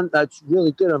strange one. That's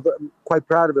really good. I'm quite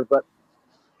proud of it. But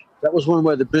that was one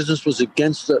where the business was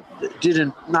against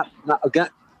not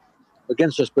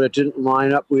against us, but it didn't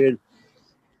line up. We had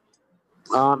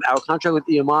our contract with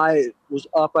EMI was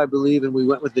up, I believe, and we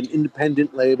went with an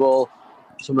independent label.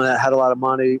 Someone that had a lot of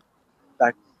money.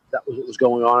 That was what was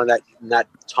going on in that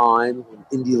time when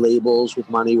indie labels with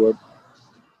money were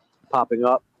popping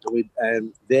up.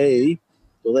 And the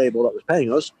label that was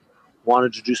paying us,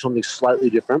 wanted to do something slightly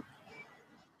different.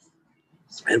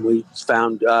 And we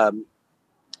found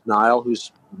Nile,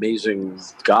 who's an amazing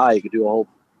guy. You could do a whole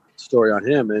story on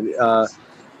him. And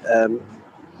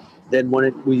then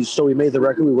we made the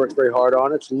record. We worked very hard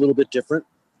on it. It's a little bit different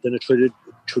than a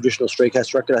traditional Stray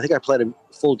Cats record. I think I played a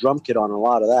full drum kit on a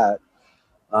lot of that.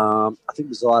 I think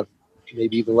there's a lot of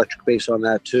maybe even electric bass on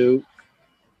that too.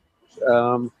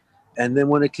 And then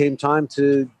when it came time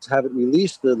to have it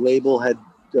released, the label had,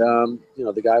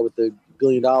 the guy with the $1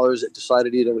 billion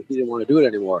decided he didn't want to do it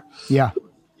anymore. Yeah.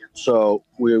 So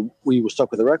we were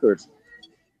stuck with a record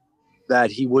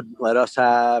that he wouldn't let us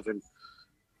have, and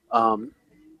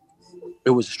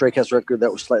it was a Stray Cats record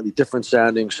that was slightly different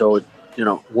sounding. So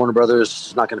Warner Brothers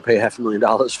is not going to pay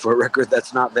 $500,000 for a record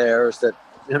that's not theirs. That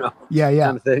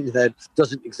kind of thing that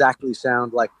doesn't exactly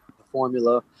sound like the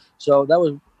formula. So that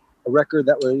was a record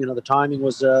that was, the timing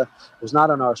was not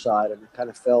on our side, and it kind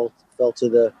of fell to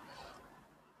the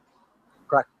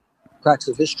cracks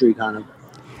of history, kind of.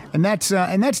 And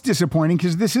that's disappointing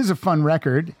because this is a fun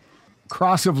record.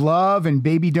 Cross of Love and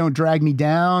Baby Don't Drag Me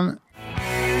Down.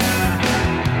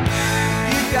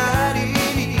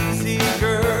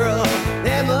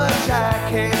 I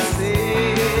can't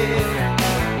say.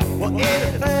 Well,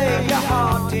 anything your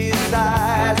heart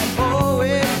desires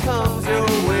always comes your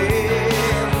way.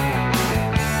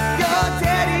 Your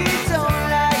daddy don't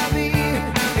like me,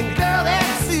 and girl, that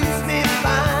suits me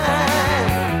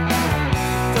fine.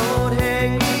 Don't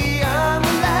hang me on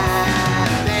the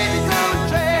line, baby, don't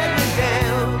drag me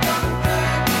down.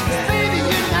 Baby,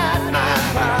 you're not my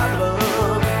problem.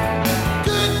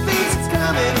 Good things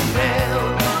coming around.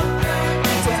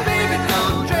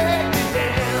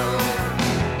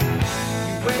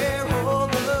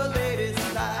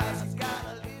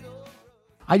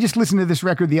 I just listened to this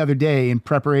record the other day in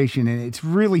preparation, and it's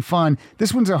really fun.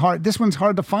 This one's hard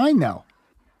to find though.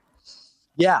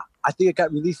 Yeah, I think it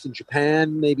got released in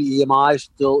Japan. Maybe EMI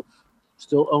still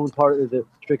owned part of the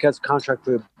Stray Cats contract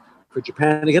for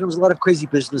Japan. Again, there was a lot of crazy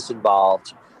business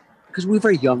involved because we were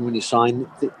very young when you sign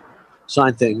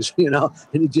things, and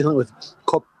you're dealing with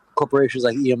corporations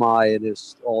like EMI, and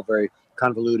it's all very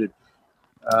convoluted.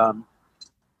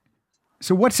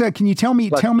 So can you tell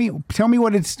me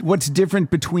what's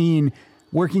different between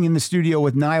working in the studio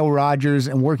with Nile Rodgers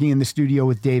and working in the studio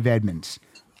with Dave Edmunds?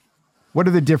 What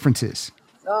are the differences?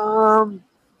 I'm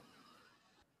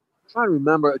trying to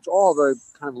remember. It's all very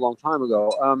kind of a long time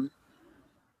ago.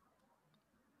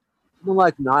 Someone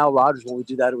like Nile Rodgers, when we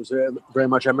did that, it was very, very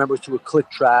much, I remember it was to a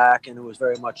click track, and it was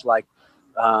very much like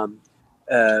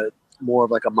more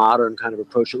of like a modern kind of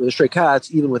approach. With the Stray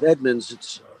Cats, even with Edmunds,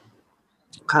 it's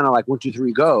kind of like 1, 2,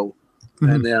 3, go.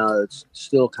 Mm-hmm. And it's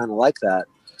still kind of like that.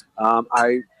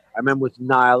 I remember with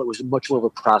Nile, it was much more of a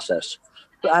process.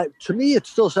 To me, it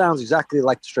still sounds exactly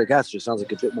like the Stray Cats. It just sounds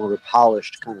like a bit more of a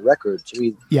polished kind of record. To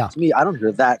me, I don't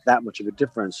hear that much of a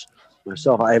difference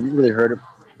myself. I haven't really heard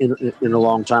it in a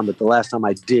long time, but the last time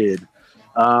I did,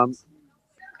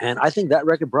 and I think that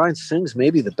record, Brian sings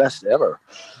maybe the best ever.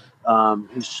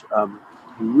 He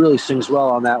really sings well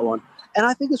on that one, and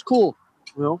I think it's cool.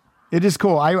 You know, it is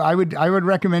cool. I would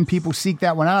recommend people seek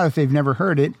that one out if they've never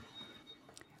heard it.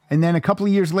 And then a couple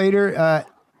of years later,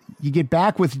 you get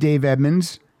back with Dave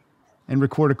Edmunds and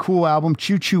record a cool album,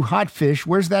 Choo Choo Hot Fish.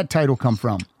 Where's that title come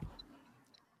from?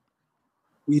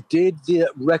 We did the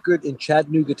record in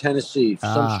Chattanooga, Tennessee. For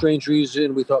some strange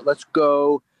reason, we thought, let's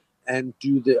go and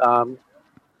do the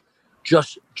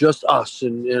just us,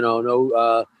 and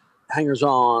no hangers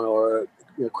on or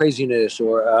craziness,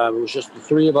 or it was just the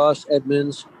three of us,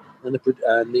 Edmunds and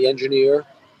the engineer.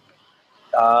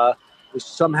 We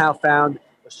somehow found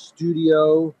a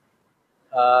studio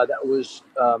that was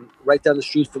right down the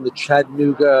street from the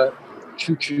Chattanooga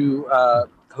Choo Choo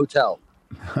Hotel,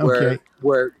 Okay.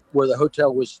 where the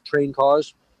hotel was train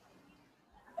cars.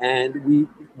 And we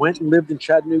went and lived in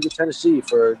Chattanooga, Tennessee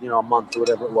for a month or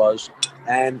whatever it was.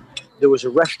 And there was a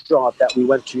restaurant that we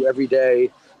went to every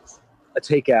day, a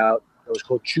takeout. It was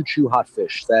called Choo Choo Hot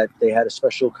Fish. That they had a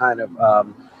special kind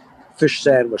of fish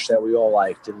sandwich that we all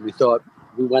liked, and we thought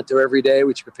we went there every day.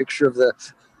 We took a picture of the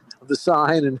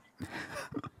sign,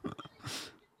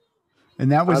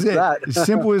 and that was it. That. As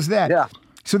simple as that. Yeah.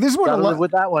 So this is what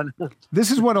with that one. This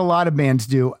is what a lot of bands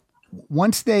do.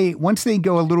 Once they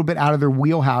go a little bit out of their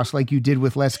wheelhouse, like you did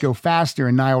with Let's Go Faster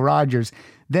and Nile Rodgers,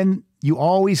 then you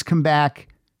always come back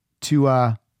to.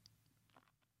 I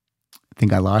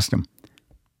think I lost him.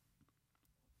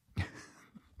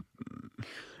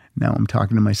 Now I'm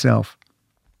talking to myself.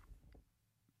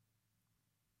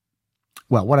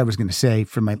 Well, what I was going to say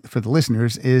for the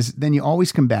listeners is then you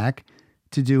always come back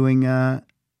to doing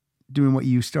what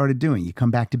you started doing. You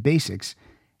come back to basics,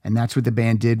 and that's what the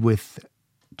band did with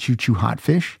Choo Choo Hot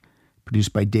Fish,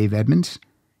 produced by Dave Edmunds,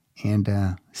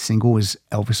 and single was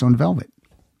Elvis on Velvet.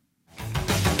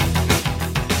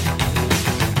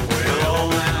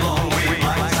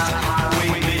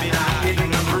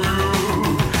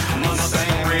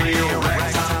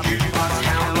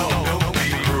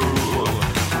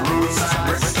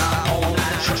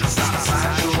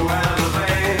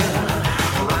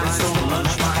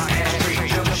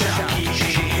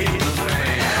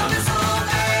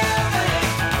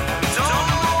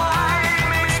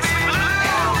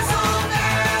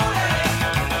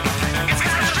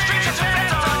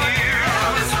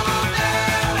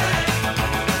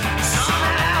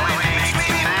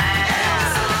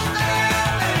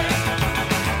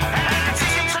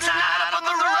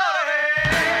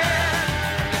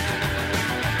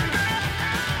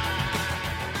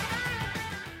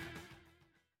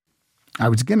 I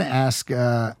was going to ask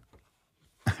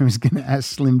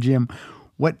Slim Jim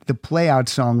what the play out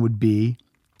song would be.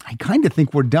 I kind of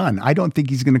think we're done. I don't think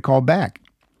he's going to call back.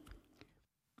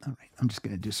 All right. I'm just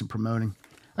going to do some promoting.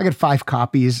 I got 5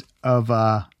 copies of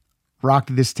Rock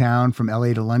This Town from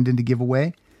LA to London to give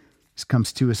away. This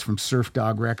comes to us from Surf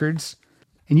Dog Records.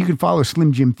 And you can follow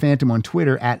Slim Jim Phantom on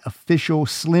Twitter at official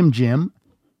Slim Jim.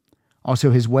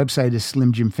 Also, his website is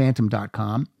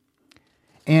slimjimphantom.com.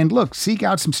 And look, seek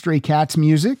out some Stray Cats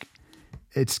music.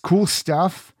 It's cool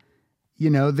stuff.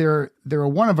 They're a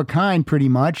one of a kind pretty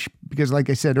much, because like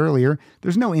I said earlier,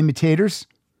 there's no imitators.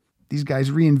 These guys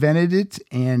reinvented it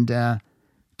and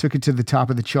took it to the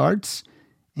top of the charts.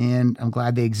 And I'm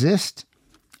glad they exist.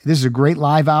 This is a great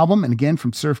live album. And again,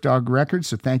 from Surf Dog Records.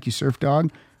 So thank you, Surf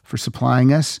Dog, for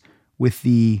supplying us with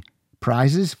the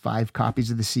prizes, 5 copies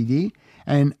of the CD.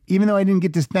 And even though I didn't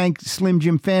get to thank Slim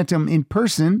Jim Phantom in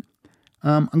person,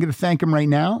 I'm going to thank him right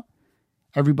now.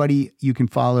 Everybody, you can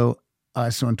follow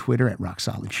us on Twitter at Rock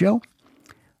Solid Show.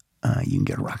 You can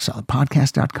go to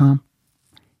rocksolidpodcast.com.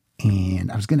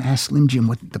 And I was going to ask Slim Jim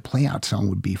what the play out song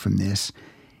would be from this.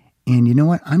 And you know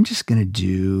what? I'm just going to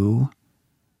do...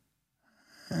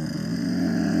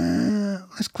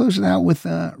 let's close it out with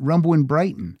Rumble in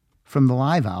Brighton from the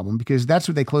live album, because that's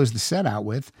what they closed the set out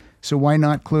with. So why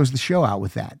not close the show out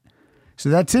with that? So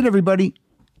that's it, everybody.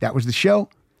 That was the show.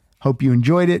 Hope you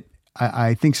enjoyed it.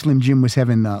 I think Slim Jim was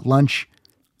having lunch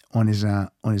on his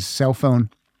cell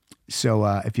phone. So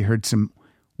if you heard some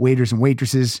waiters and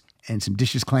waitresses and some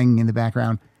dishes clanging in the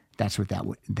background, that's what that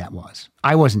was.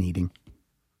 I wasn't eating.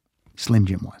 Slim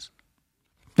Jim was.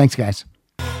 Thanks, guys.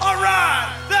 All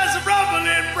right, there's a rumble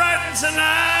in Brighton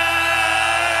tonight.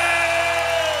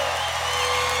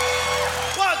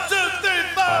 1, 2, 3,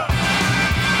 4.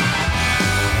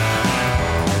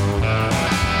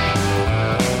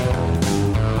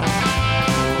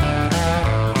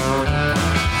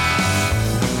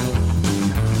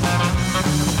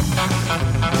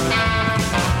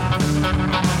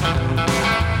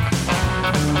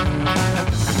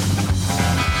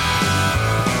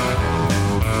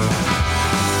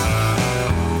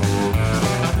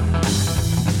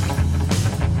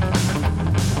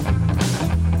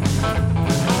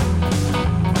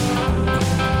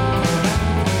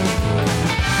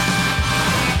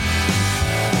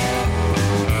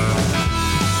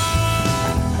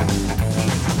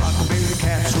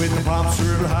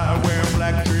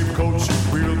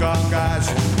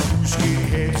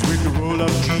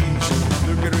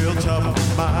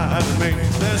 mine and me.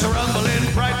 There's a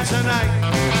rumbling Brighton tonight.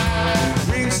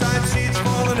 Ringside seats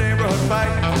for the neighborhood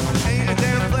fight. Ain't a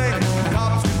damn thing the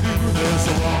cops can do. There's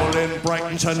a rumble in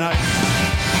Brighton tonight.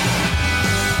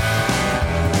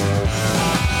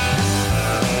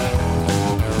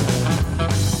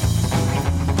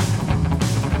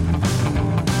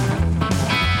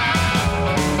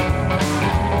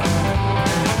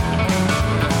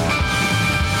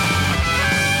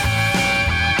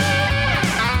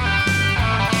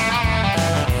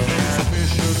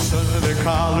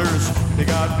 Collars, they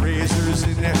got razors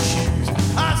in their shoes.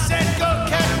 I said, go,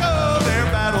 cat, go. Their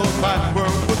battle fight work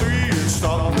with three is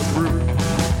starting to brew.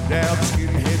 Now the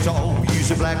skinheads all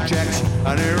using blackjacks,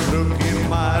 and they're looking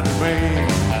mighty mean.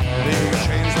 They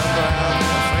chains up around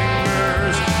their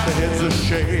fingers, the heads are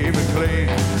shaven clean.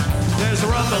 There's a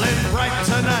rumbling right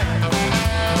tonight.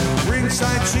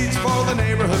 Ringside seats for the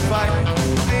neighborhood fight.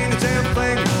 Ain't a damn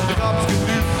thing the cops